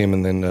one for him,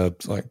 and then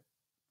like,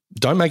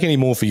 don't make any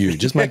more for you.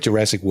 Just make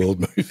Jurassic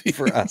World movie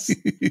for us.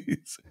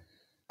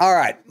 All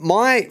right,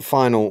 my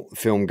final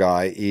film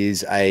guy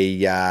is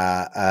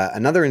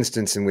another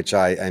instance in which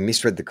I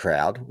misread the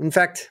crowd. In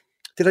fact,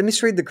 did I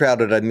misread the crowd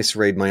or did I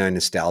misread my own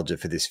nostalgia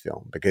for this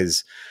film?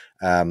 Because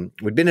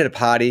we'd been at a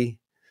party,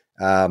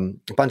 a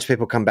bunch of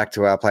people come back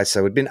to our place,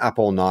 so we'd been up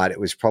all night. It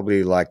was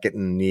probably like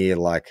getting near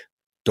like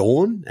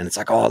dawn, and it's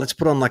like, oh, let's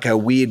put on like a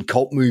weird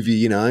cult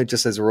movie,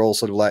 just as we're all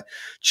sort of like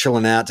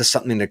chilling out, just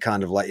something to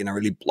kind of like,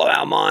 really blow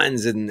our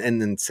minds and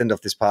then send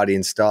off this party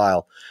in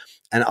style.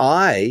 And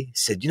I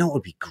said, what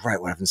would be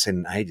great, what I haven't seen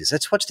in ages?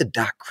 Let's watch The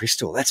Dark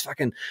Crystal. That's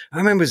fucking, I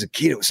remember as a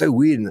kid, it was so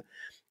weird. And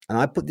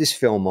I put this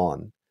film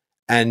on,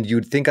 and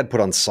you'd think I'd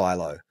put on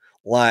Silo.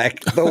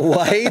 Like, the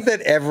way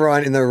that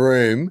everyone in the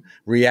room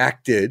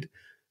reacted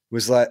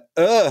was like,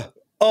 oh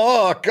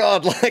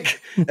God, like,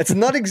 it's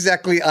not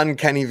exactly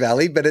Uncanny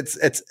Valley, but it's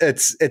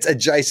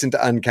adjacent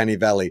to Uncanny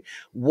Valley.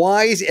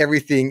 Why is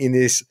everything in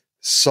this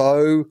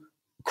so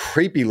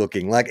creepy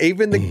looking? Like,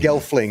 even the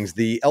gelflings,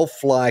 the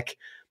elf-like,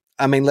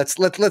 I mean, let's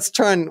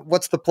try and,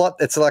 what's the plot?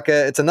 It's like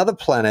it's another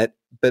planet,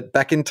 but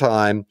back in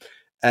time,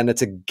 and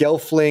it's a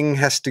gelfling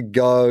has to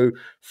go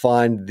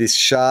find this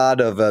shard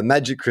of a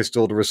magic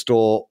crystal to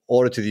restore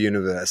order to the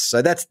universe.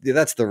 So that's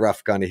the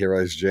rough kind of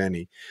hero's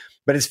journey.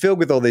 But it's filled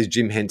with all these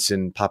Jim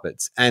Henson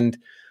puppets. And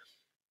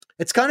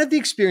it's kind of the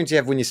experience you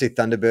have when you see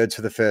Thunderbirds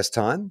for the first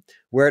time,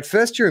 where at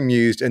first you're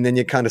amused and then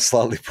you're kind of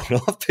slightly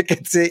put off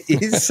because there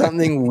is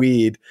something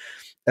weird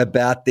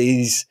about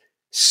these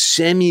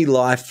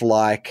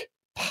semi-lifelike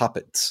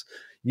puppets,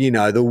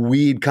 the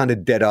weird kind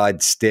of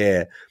dead-eyed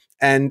stare.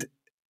 And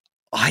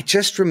I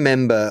just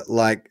remember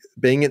like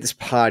being at this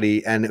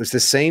party, and it was the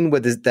scene where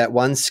that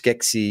one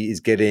Skeksis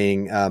is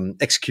getting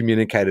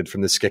excommunicated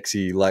from the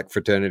Skeksi like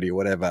fraternity or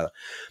whatever.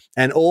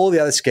 And all the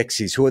other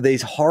Skeksis, who are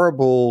these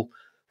horrible,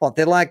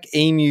 they're like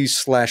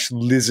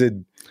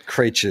emu/lizard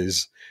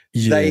creatures.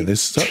 Yeah,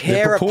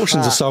 their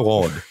proportions are so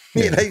odd.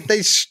 Yeah,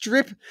 they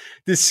strip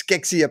this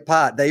Skeksi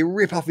apart. They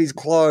rip off his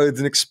clothes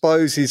and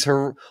expose his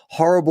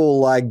horrible,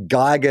 like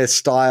Geiger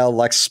style,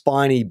 like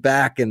spiny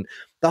back, and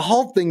The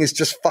whole thing is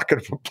just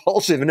fucking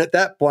repulsive. And at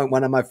that point,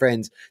 one of my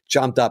friends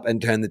jumped up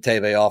and turned the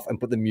TV off and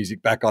put the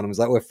music back on and was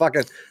like, we're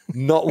fucking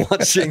not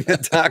watching The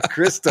Dark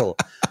Crystal.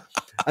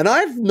 And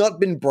I've not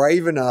been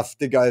brave enough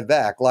to go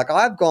back. Like,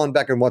 I've gone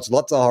back and watched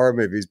lots of horror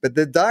movies, but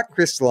The Dark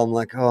Crystal, I'm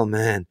like, oh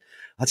man,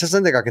 I just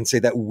don't think I can see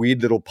that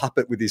weird little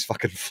puppet with his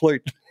fucking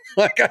flute.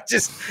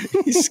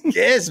 He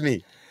scares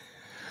me.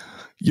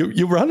 You're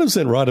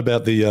 100% right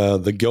about the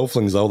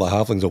gelflings, or the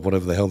halflings, or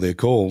whatever the hell they're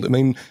called. I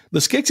mean, the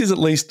Skeksis, at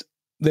least,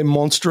 they're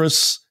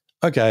monstrous.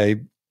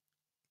 Okay,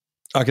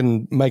 I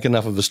can make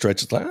enough of a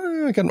stretch. It's like,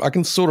 I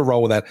can sort of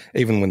roll with that,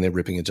 even when they're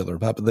ripping each other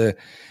apart. But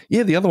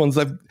the other ones,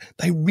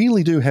 they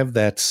really do have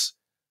that.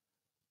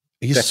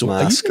 Are you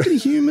thinking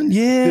human?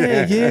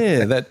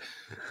 Yeah. That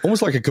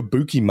almost like a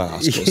kabuki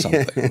mask or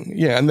something.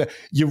 Yeah, and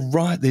you're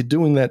right. They're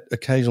doing that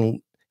occasional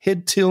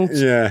head tilt.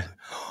 Yeah.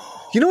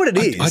 You know what it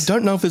is? I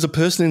don't know if there's a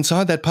person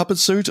inside that puppet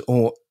suit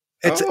or...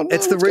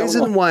 It's the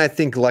reason why I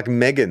think like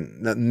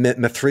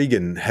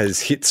Mithrigan has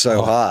hit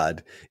so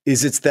hard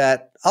is it's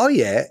that,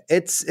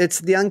 it's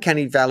the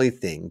Uncanny Valley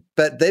thing,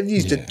 but they've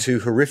used it to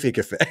horrific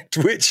effect,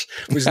 which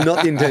was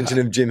not the intention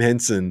of Jim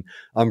Henson,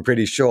 I'm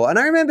pretty sure. And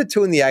I remember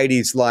too in the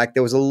 80s, like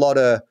there was a lot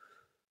of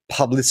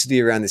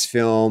publicity around this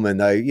film and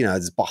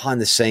there's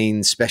behind the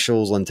scenes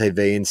specials on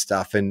TV and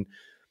stuff. And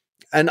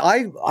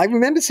I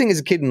remember seeing it as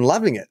a kid and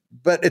loving it,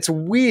 but it's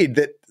weird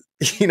that,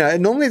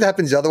 normally it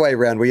happens the other way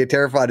around where you're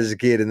terrified as a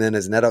kid and then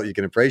as an adult you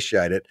can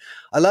appreciate it.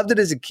 I loved it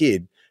as a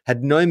kid,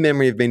 had no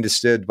memory of being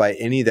disturbed by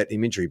any of that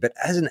imagery, but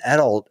as an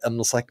adult, I'm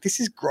just like, this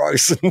is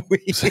gross and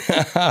weird.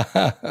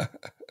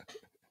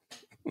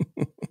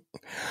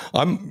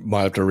 I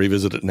might have to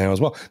revisit it now as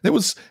well.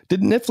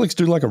 Did Netflix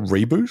do like a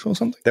reboot or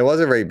something? There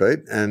was a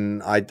reboot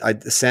and I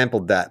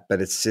sampled that,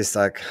 but it's just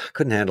like, I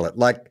couldn't handle it.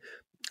 Like,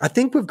 I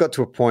think we've got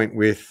to a point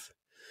with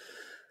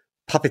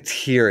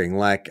puppeteering,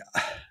 like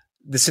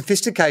the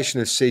sophistication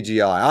of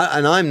CGI,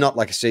 and I'm not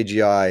like a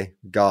CGI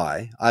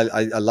guy.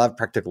 I love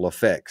practical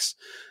effects,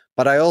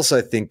 but I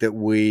also think that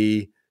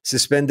we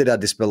suspended our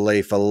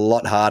disbelief a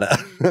lot harder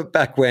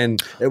back when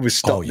it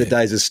was the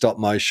days of stop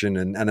motion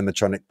and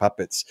animatronic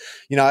puppets.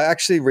 I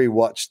actually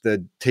rewatched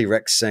the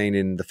T-Rex scene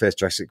in the first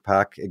Jurassic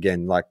Park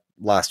again, like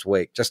last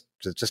week, just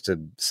to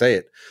see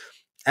it,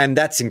 and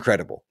that's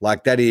incredible.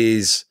 Like that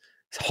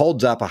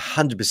holds up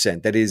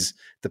 100%. That is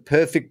the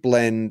perfect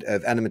blend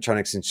of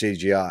animatronics and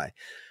CGI.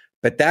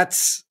 But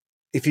that's,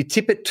 if you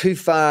tip it too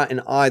far in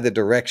either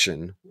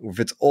direction, if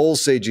it's all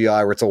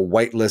CGI or it's all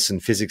weightless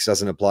and physics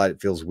doesn't apply, it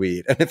feels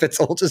weird. And if it's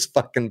all just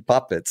fucking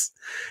puppets,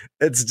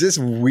 it's just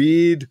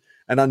weird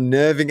and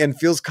unnerving and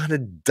feels kind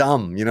of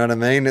dumb. You know what I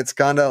mean? It's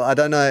kind of, I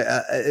don't know,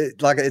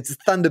 it's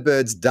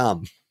Thunderbirds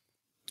dumb.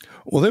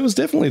 Well, there was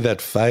definitely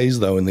that phase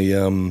though in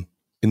the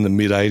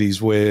mid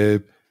 80s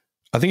where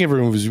I think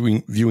everyone was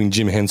viewing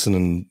Jim Henson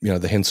and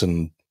the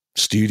Henson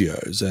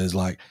Studios as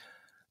like,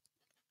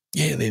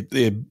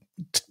 they're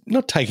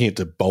not taking it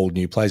to bold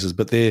new places,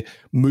 but they're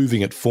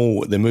moving it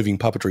forward. They're moving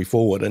puppetry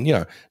forward,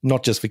 and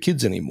not just for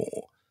kids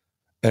anymore.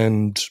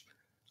 And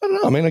I don't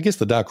know. I mean, I guess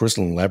the Dark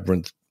Crystal and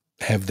Labyrinth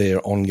have their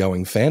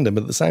ongoing fandom,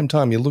 but at the same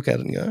time, you look at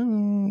it and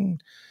go,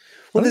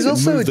 well, there's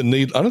also I don't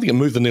think it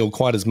moved the needle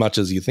quite as much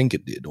as you think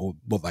it did, or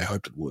what they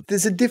hoped it would.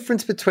 There's a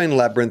difference between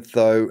Labyrinth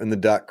though and the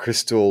Dark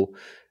Crystal.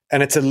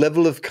 And it's a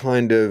level of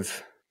kind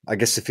of, I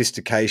guess,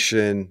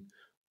 sophistication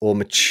or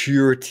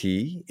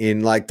maturity in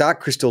like Dark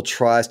Crystal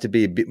tries to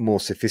be a bit more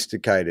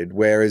sophisticated,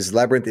 whereas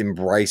Labyrinth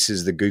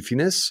embraces the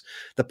goofiness.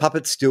 The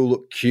puppets still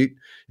look cute.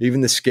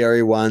 Even the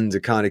scary ones are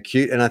kind of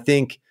cute. And I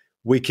think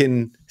we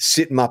can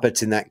sit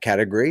Muppets in that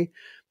category.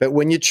 But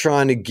when you're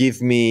trying to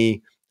give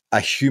me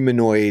a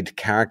humanoid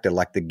character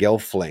like the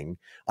Gelfling,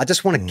 I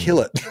just want to kill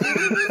it.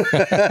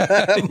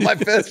 My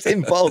first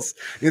impulse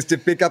is to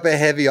pick up a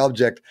heavy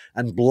object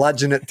and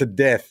bludgeon it to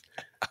death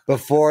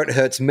before it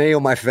hurts me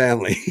or my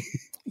family.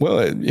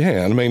 Well,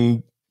 yeah. I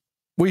mean,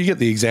 you get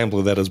the example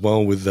of that as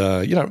well with,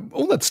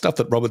 all that stuff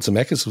that Robert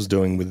Zemeckis was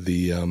doing with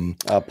the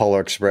Polar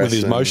Express. With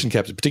his motion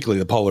capture, particularly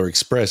the Polar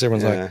Express.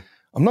 Everyone's like,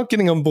 I'm not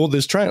getting on board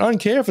this train. I don't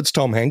care if it's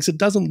Tom Hanks. It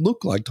doesn't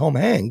look like Tom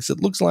Hanks.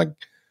 It looks like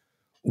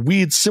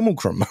weird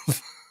simulacrum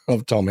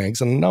of Tom Hanks.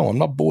 And no, I'm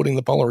not boarding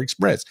the Polar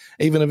Express,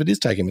 even if it is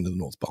taking me to the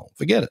North Pole.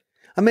 Forget it.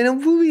 I mean, it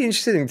would be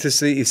interesting to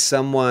see if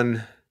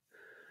someone,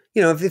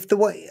 if the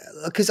way,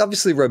 because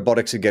obviously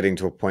robotics are getting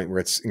to a point where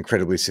it's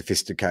incredibly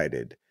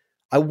sophisticated.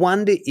 I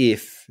wonder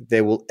if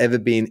there will ever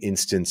be an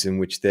instance in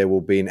which there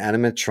will be an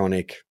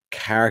animatronic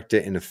character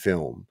in a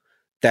film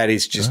that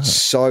is just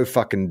so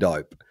fucking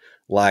dope.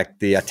 Like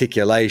the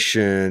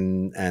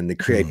articulation and the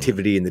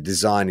creativity and the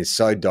design is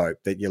so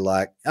dope that you're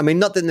like, I mean,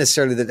 not that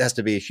necessarily that it has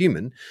to be a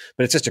human,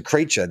 but it's just a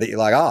creature that you're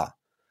like,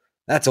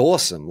 that's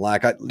awesome.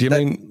 Like, do you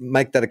mean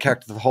make that a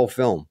character for the whole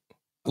film?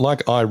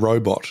 Like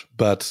iRobot,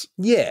 but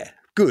yeah,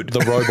 good. The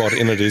robot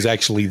in it is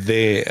actually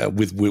there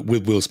with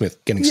Will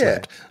Smith getting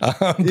slapped.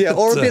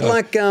 Or a bit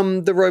like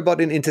the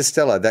robot in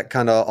Interstellar, that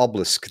kind of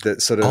obelisk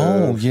that sort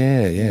of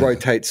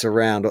rotates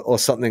around or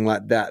something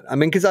like that. I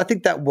mean, because I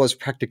think that was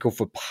practical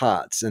for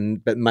parts,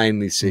 but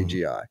mainly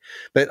CGI.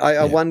 But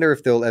I wonder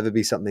if there'll ever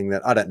be something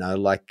that, I don't know,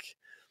 like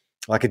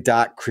a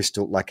dark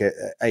crystal, like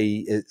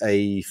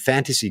a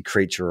fantasy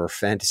creature or a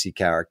fantasy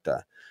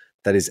character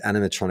that is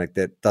animatronic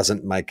that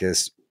doesn't make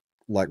us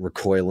like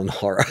recoil in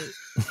horror.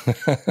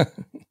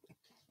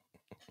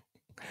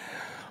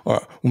 All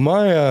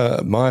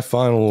right. My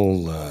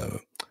final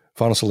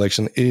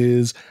selection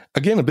is,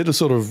 again, a bit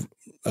of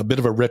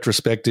a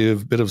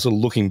retrospective, bit of sort of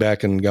looking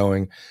back and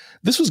going,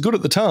 this was good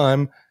at the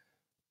time.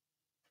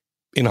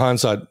 In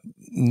hindsight,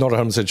 not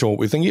 100% sure what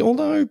we're thinking,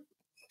 although,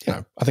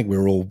 I think we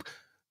were all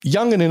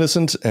young and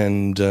innocent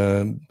and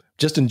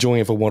just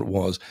enjoying it for what it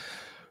was.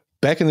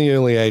 Back in the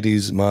early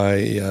 80s,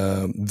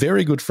 my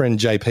very good friend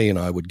JP and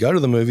I would go to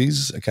the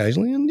movies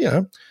occasionally, and,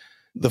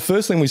 the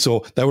first thing we saw,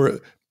 they were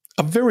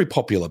a very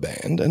popular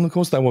band, and, of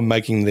course, they were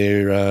making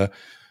their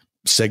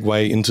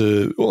segue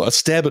into a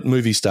stab at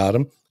movie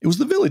stardom. It was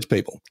the Village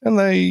People, and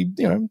they,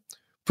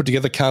 put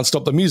together Can't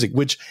Stop the Music,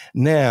 which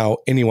now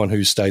anyone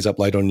who stays up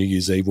late on New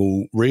Year's Eve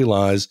will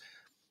realise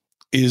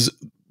is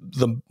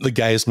the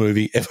gayest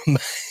movie ever made.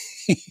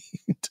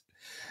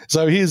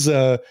 So here's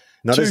not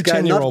two as gay,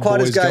 10-year-old not quite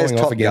boys as gay going as off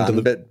Top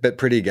again Gun, but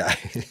pretty gay.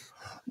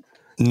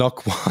 Not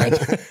quite.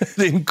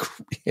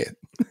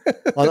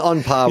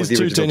 on par with the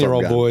two original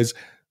 10-year-old Top Gun. boys.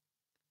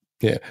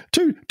 Yeah,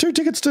 two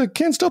tickets to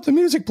Can't Stop the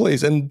Music,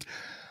 please. And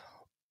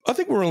I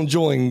think we're all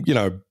enjoying,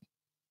 do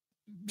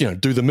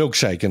the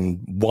milkshake and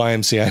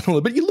YMCA and all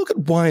that. But you look at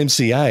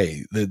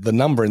YMCA, the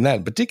number in that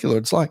in particular,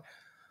 it's like,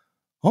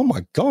 oh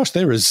my gosh,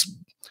 this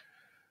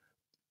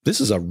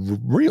is a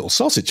real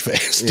sausage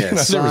fest. Yeah,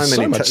 so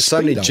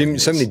many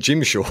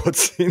gym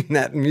shorts in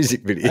that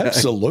music video.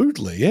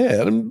 Absolutely,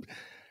 yeah.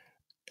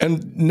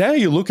 And now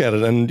you look at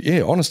it, and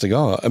honest to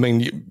God, I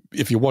mean,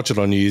 if you watch it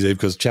on New Year's Eve,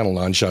 because Channel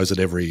 9 shows it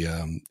every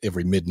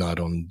midnight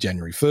on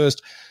January 1st,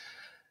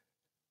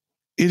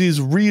 it is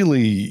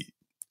really,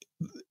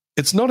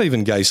 it's not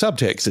even gay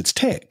subtext; it's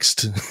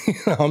text.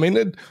 I mean,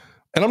 and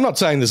I'm not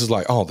saying this is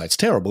like, oh, that's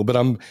terrible, but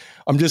I'm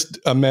just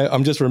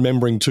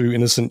remembering two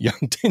innocent young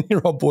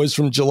 10-year-old boys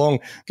from Geelong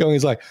going,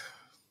 it's like,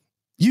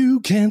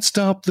 you can't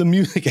stop the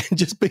music, and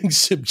just being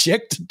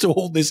subjected to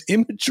all this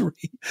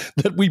imagery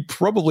that we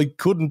probably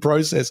couldn't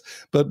process,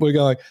 but we're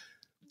going,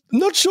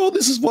 not sure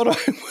this is what I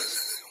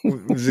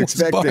was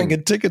expecting. Buying a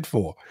ticket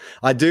for.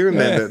 I do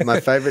remember my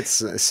favourite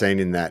scene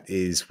in that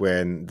is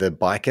when the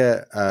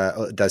biker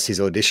does his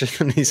audition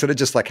and he sort of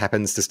just like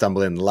happens to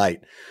stumble in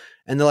late.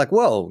 And they're like,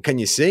 well, can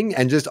you sing?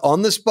 And just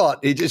on the spot,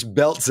 he just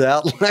belts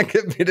out like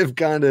a bit of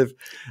kind of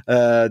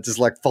just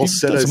like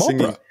falsetto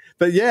singing. Opera.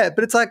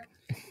 But it's like,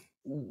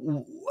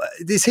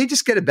 does he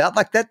just get about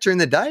like that during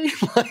the day?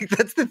 Like,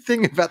 that's the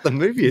thing about the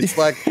movie. It's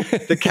like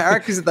the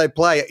characters that they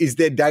play is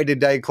their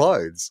day-to-day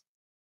clothes.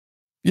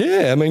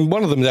 Yeah, I mean,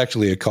 one of them is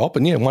actually a cop,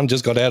 and one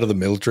just got out of the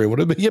military or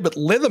whatever. Yeah, but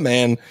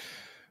Leatherman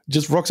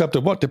just rocks up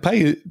to what? To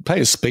pay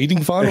a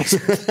speeding fine or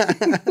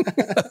something?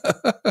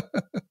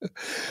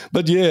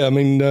 But I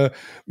mean,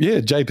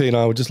 JP and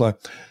I were just like,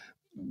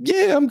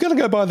 I'm going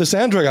to go buy the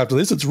soundtrack after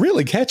this. It's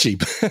really catchy.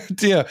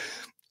 But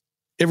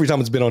every time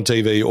it's been on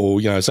TV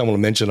or, someone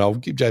will mention, I'll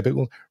give JP,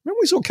 well, remember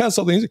we saw Can't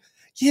Stop the Music?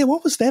 Yeah,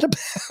 what was that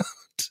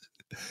about?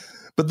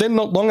 But then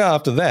not long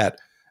after that,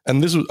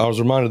 and I was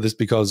reminded of this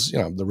because,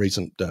 the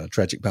recent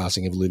tragic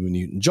passing of Olivia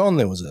Newton-John,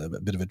 there was a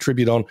bit of a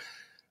tribute on.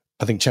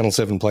 I think Channel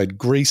 7 played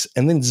Grease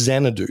and then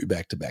Xanadu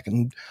back-to-back.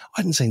 And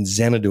I hadn't seen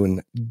Xanadu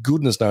in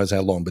goodness knows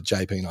how long, but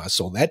JP and I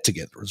saw that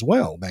together as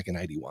well back in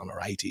 81 or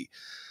 80.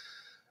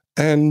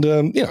 And,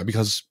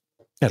 because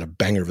it had a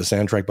banger of a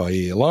soundtrack by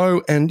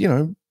ELO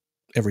and,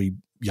 every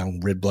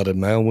young red-blooded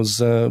male was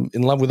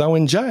in love with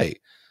ONJ.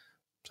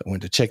 So I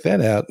went to check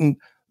that out. And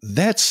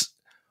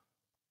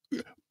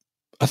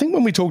I think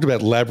when we talked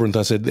about Labyrinth,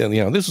 I said,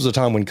 this was a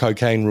time when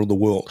cocaine ruled the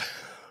world.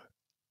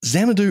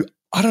 Xanadu,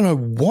 I don't know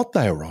what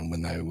they were on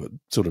when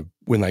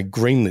they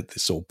greenlit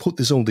this or put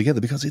this all together,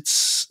 because it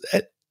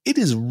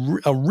is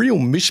a real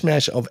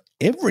mishmash of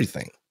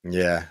everything.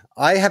 Yeah.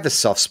 I have a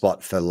soft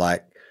spot for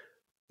like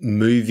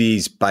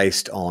movies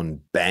based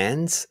on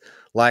bands.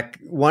 Like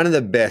one of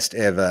the best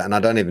ever, and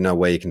I don't even know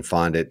where you can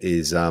find it,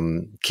 is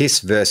Kiss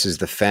versus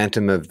the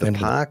Phantom of the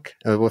Park.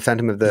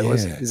 Phantom of the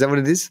is that what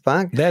it is?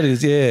 Park? That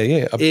is,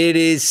 yeah. It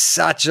is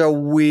such a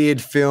weird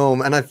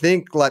film, and I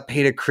think like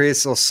Peter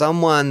Criss or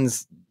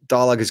someone's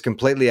dialogue is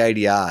completely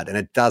ADR'd, and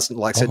it doesn't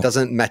it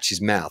doesn't match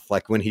his mouth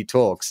like when he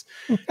talks.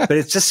 But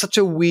it's just such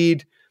a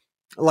weird.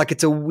 Like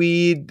it's a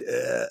weird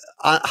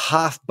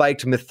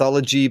half-baked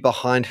mythology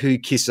behind who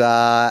Kiss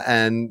are,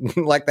 and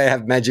like they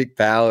have magic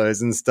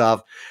powers and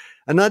stuff.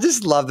 And I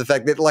just love the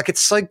fact that like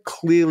it's so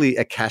clearly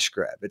a cash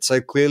grab. It's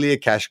so clearly a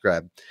cash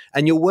grab.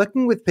 And you're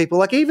working with people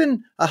like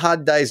even A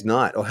Hard Day's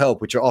Night or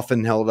Help, which are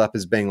often held up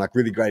as being like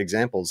really great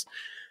examples.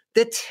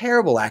 They're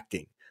terrible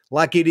acting.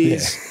 Like it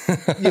is,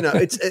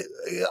 it's,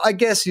 I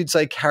guess you'd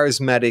say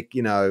charismatic,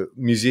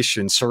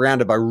 musicians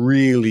surrounded by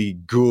really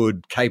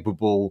good,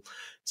 capable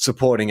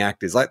supporting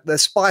actors. Like the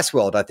Spice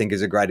World, I think,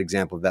 is a great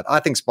example of that. I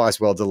think Spice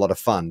World's a lot of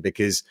fun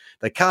because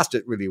they cast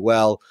it really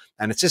well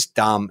and it's just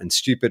dumb and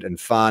stupid and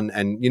fun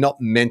and you're not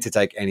meant to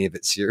take any of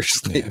it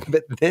seriously. Yeah.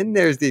 But then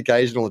there's the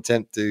occasional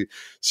attempt to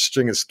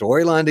string a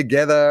storyline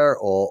together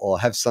or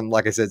have some,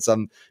 like I said,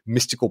 some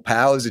mystical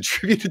powers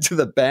attributed to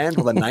the band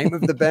or the name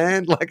of the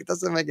band. Like it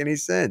doesn't make any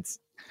sense.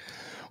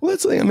 Well,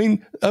 that's the thing. I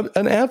mean,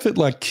 an outfit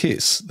like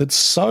Kiss that's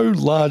so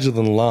larger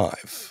than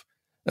life,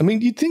 I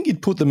mean, you'd think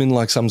you'd put them in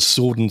like some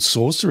sword and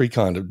sorcery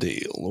kind of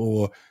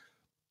deal,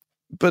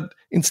 but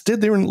instead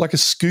they're in like a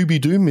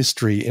Scooby-Doo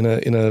mystery in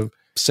a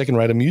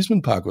second-rate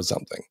amusement park or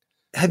something.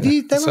 That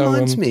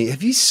reminds me,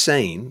 have you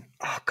seen,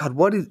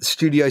 what is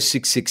Studio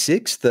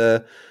 666,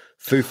 the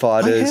Foo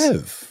Fighters? I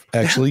have,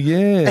 actually,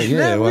 yeah.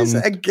 That was,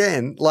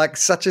 again, like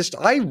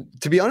to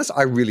be honest,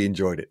 I really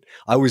enjoyed it.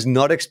 I was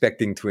not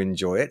expecting to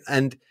enjoy it,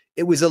 and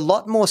it was a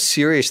lot more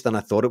serious than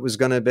I thought it was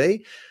going to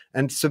be.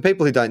 And for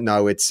people who don't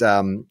know, it's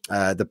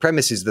the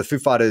premise is the Foo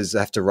Fighters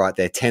have to write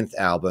their 10th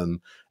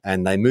album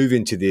and they move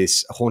into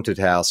this haunted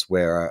house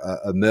where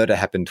a murder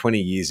happened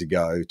 20 years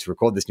ago to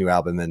record this new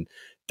album. And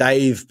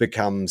Dave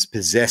becomes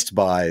possessed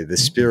by the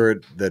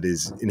spirit that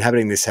is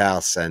inhabiting this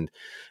house and,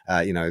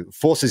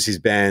 forces his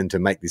band to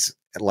make this,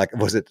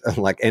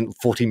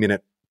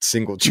 40-minute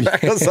single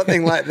track or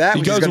something like that.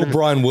 He goes with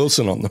Brian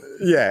Wilson on them.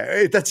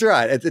 Yeah, that's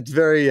right. It's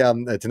very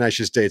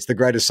Tenacious D. It's the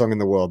greatest song in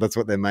the world. That's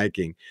what they're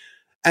making.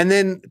 And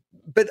then,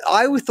 but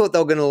I thought they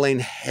were going to lean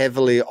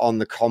heavily on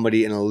the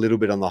comedy and a little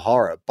bit on the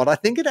horror. But I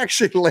think it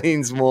actually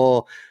leans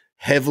more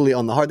heavily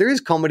on the horror. There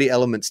is comedy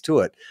elements to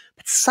it.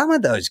 But some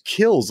of those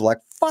kills, like,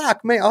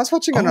 fuck me. I was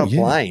watching on a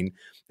plane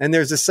and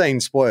there's a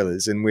scene,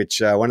 spoilers, in which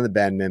one of the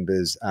band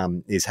members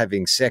is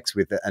having sex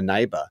with a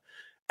neighbor.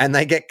 And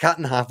they get cut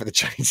in half with a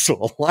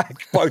chainsaw,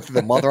 like both of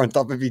them while they're on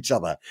top of each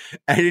other.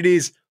 And it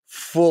is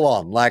full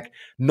on, like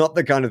not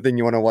the kind of thing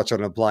you want to watch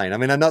on a plane. I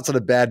mean, I know it's not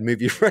a bad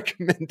movie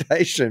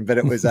recommendation, but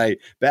it was a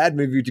bad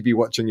movie to be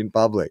watching in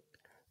public.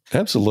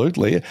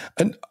 Absolutely.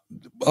 And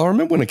I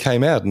remember when it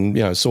came out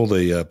and, saw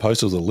the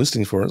posters or the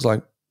listings for it, it's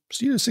like,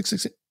 Studio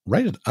 666,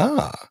 rated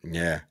R.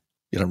 Yeah.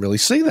 You don't really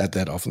see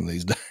that often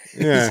these days.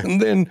 Yeah.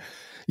 And then,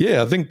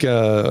 I think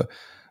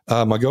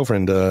my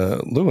girlfriend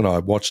Lou and I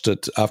watched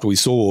it after we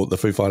saw the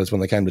Foo Fighters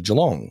when they came to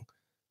Geelong.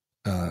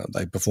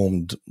 They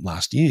performed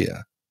last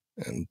year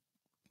and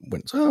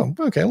went,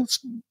 okay, let's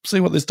see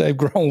what this Dave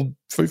Grohl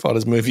Foo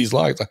Fighters movie is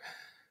like.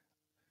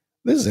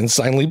 This is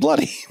insanely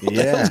bloody. What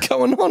the hell's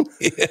going on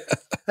here?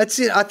 That's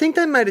it. I think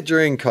they made it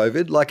during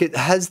COVID. Like it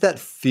has that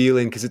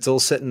feeling because it's all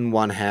set in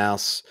one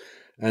house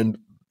and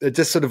it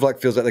just sort of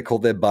like feels like they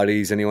called their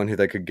buddies, anyone who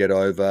they could get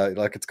over.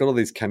 Like it's got all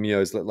these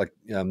cameos like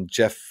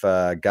Jeff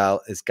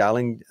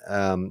Garling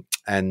and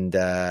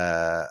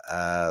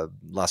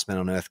Last Man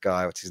on Earth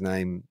guy. What's his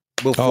name?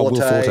 Will Forte.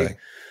 Will Forte.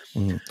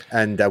 Mm.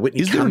 And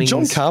Whitney Cummings. Cummings. Is there a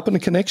John Carpenter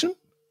connection?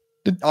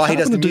 He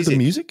does the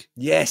music?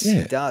 Yes,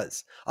 he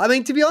does. I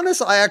mean, to be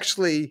honest, I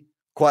actually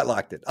quite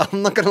liked it.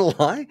 I'm not going to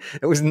lie.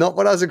 It was not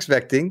what I was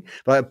expecting,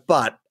 but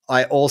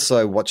I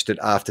also watched it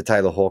after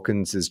Taylor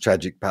Hawkins'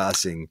 tragic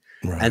passing.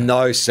 Right. And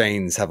those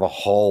scenes have a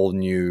whole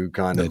new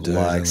kind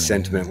of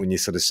sentiment when you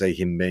sort of see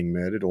him being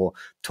murdered or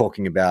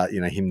talking about,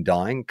 him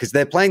dying because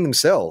they're playing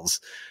themselves.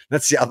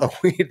 That's the other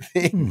weird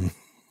thing.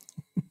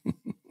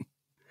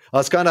 I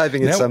was kind of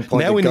hoping at some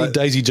point. Now we need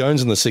Daisy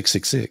Jones in the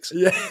 666.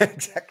 Yeah,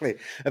 exactly.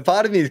 A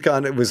part of me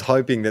kind of was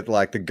hoping that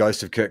like the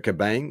ghost of Kurt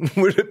Cobain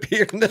would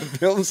appear in the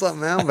film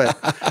somehow, but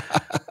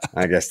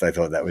I guess they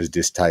thought that was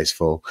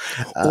distasteful.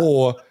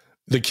 Or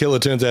the killer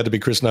turns out to be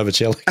Chris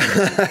Novoselic,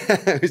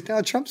 who's now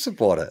a Trump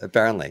supporter,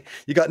 apparently.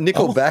 You got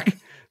Nickelback.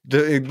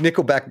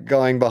 Nickelback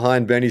going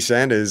behind Bernie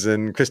Sanders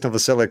and Chris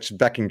Novoselic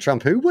backing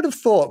Trump. Who would have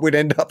thought we'd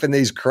end up in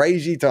these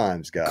crazy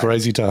times, guys?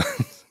 Crazy times.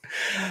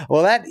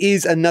 Well, that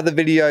is another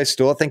video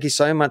store. Thank you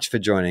so much for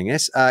joining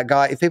us.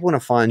 Guy, if people want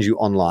to find you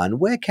online,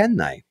 where can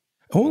they?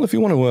 Well, if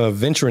you want to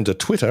venture into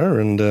Twitter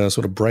and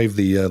sort of brave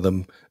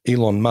the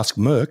Elon Musk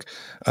Merc,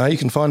 you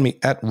can find me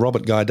at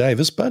Robert Guy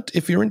Davis. But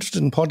if you're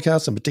interested in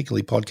podcasts, and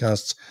particularly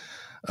podcasts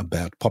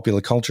about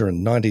popular culture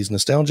and 90s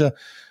nostalgia,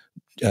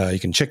 you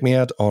can check me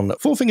out on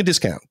Four Finger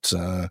Discount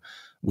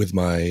with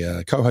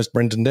my co-host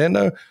Brendan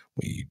Dando.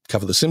 We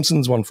cover The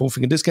Simpsons, one Four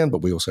Finger Discount,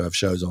 but we also have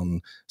shows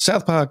on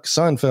South Park,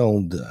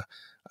 Seinfeld,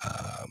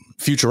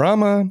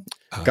 Futurama.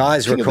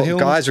 Guys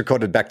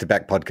recorded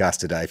back-to-back podcasts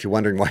today. If you're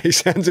wondering why he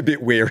sounds a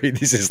bit weary,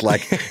 this is like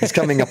he's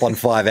coming up on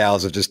 5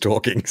 hours of just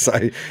talking. So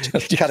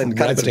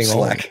cut some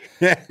slack.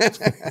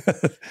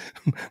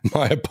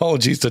 My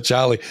apologies to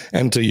Charlie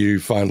and to you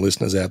fine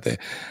listeners out there.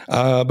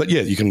 But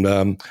yeah, you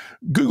can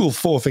Google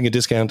Four Finger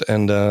Discount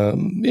and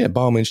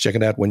by all means check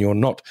it out when you're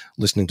not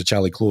listening to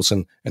Charlie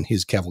Clausen and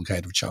his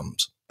cavalcade of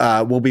chums.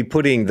 We'll be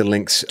putting the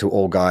links to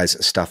all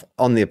Guy's stuff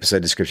on the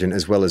episode description,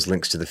 as well as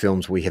links to the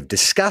films we have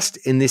discussed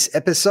in this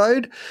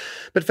episode.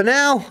 But for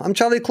now, I'm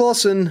Charlie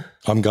Clausen.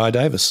 I'm Guy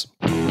Davis.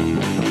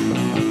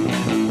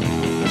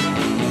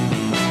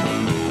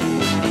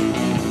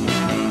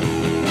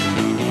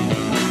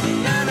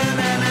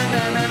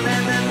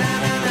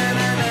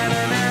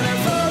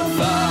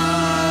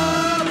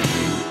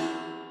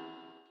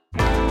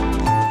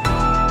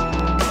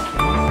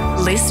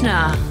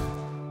 Listener.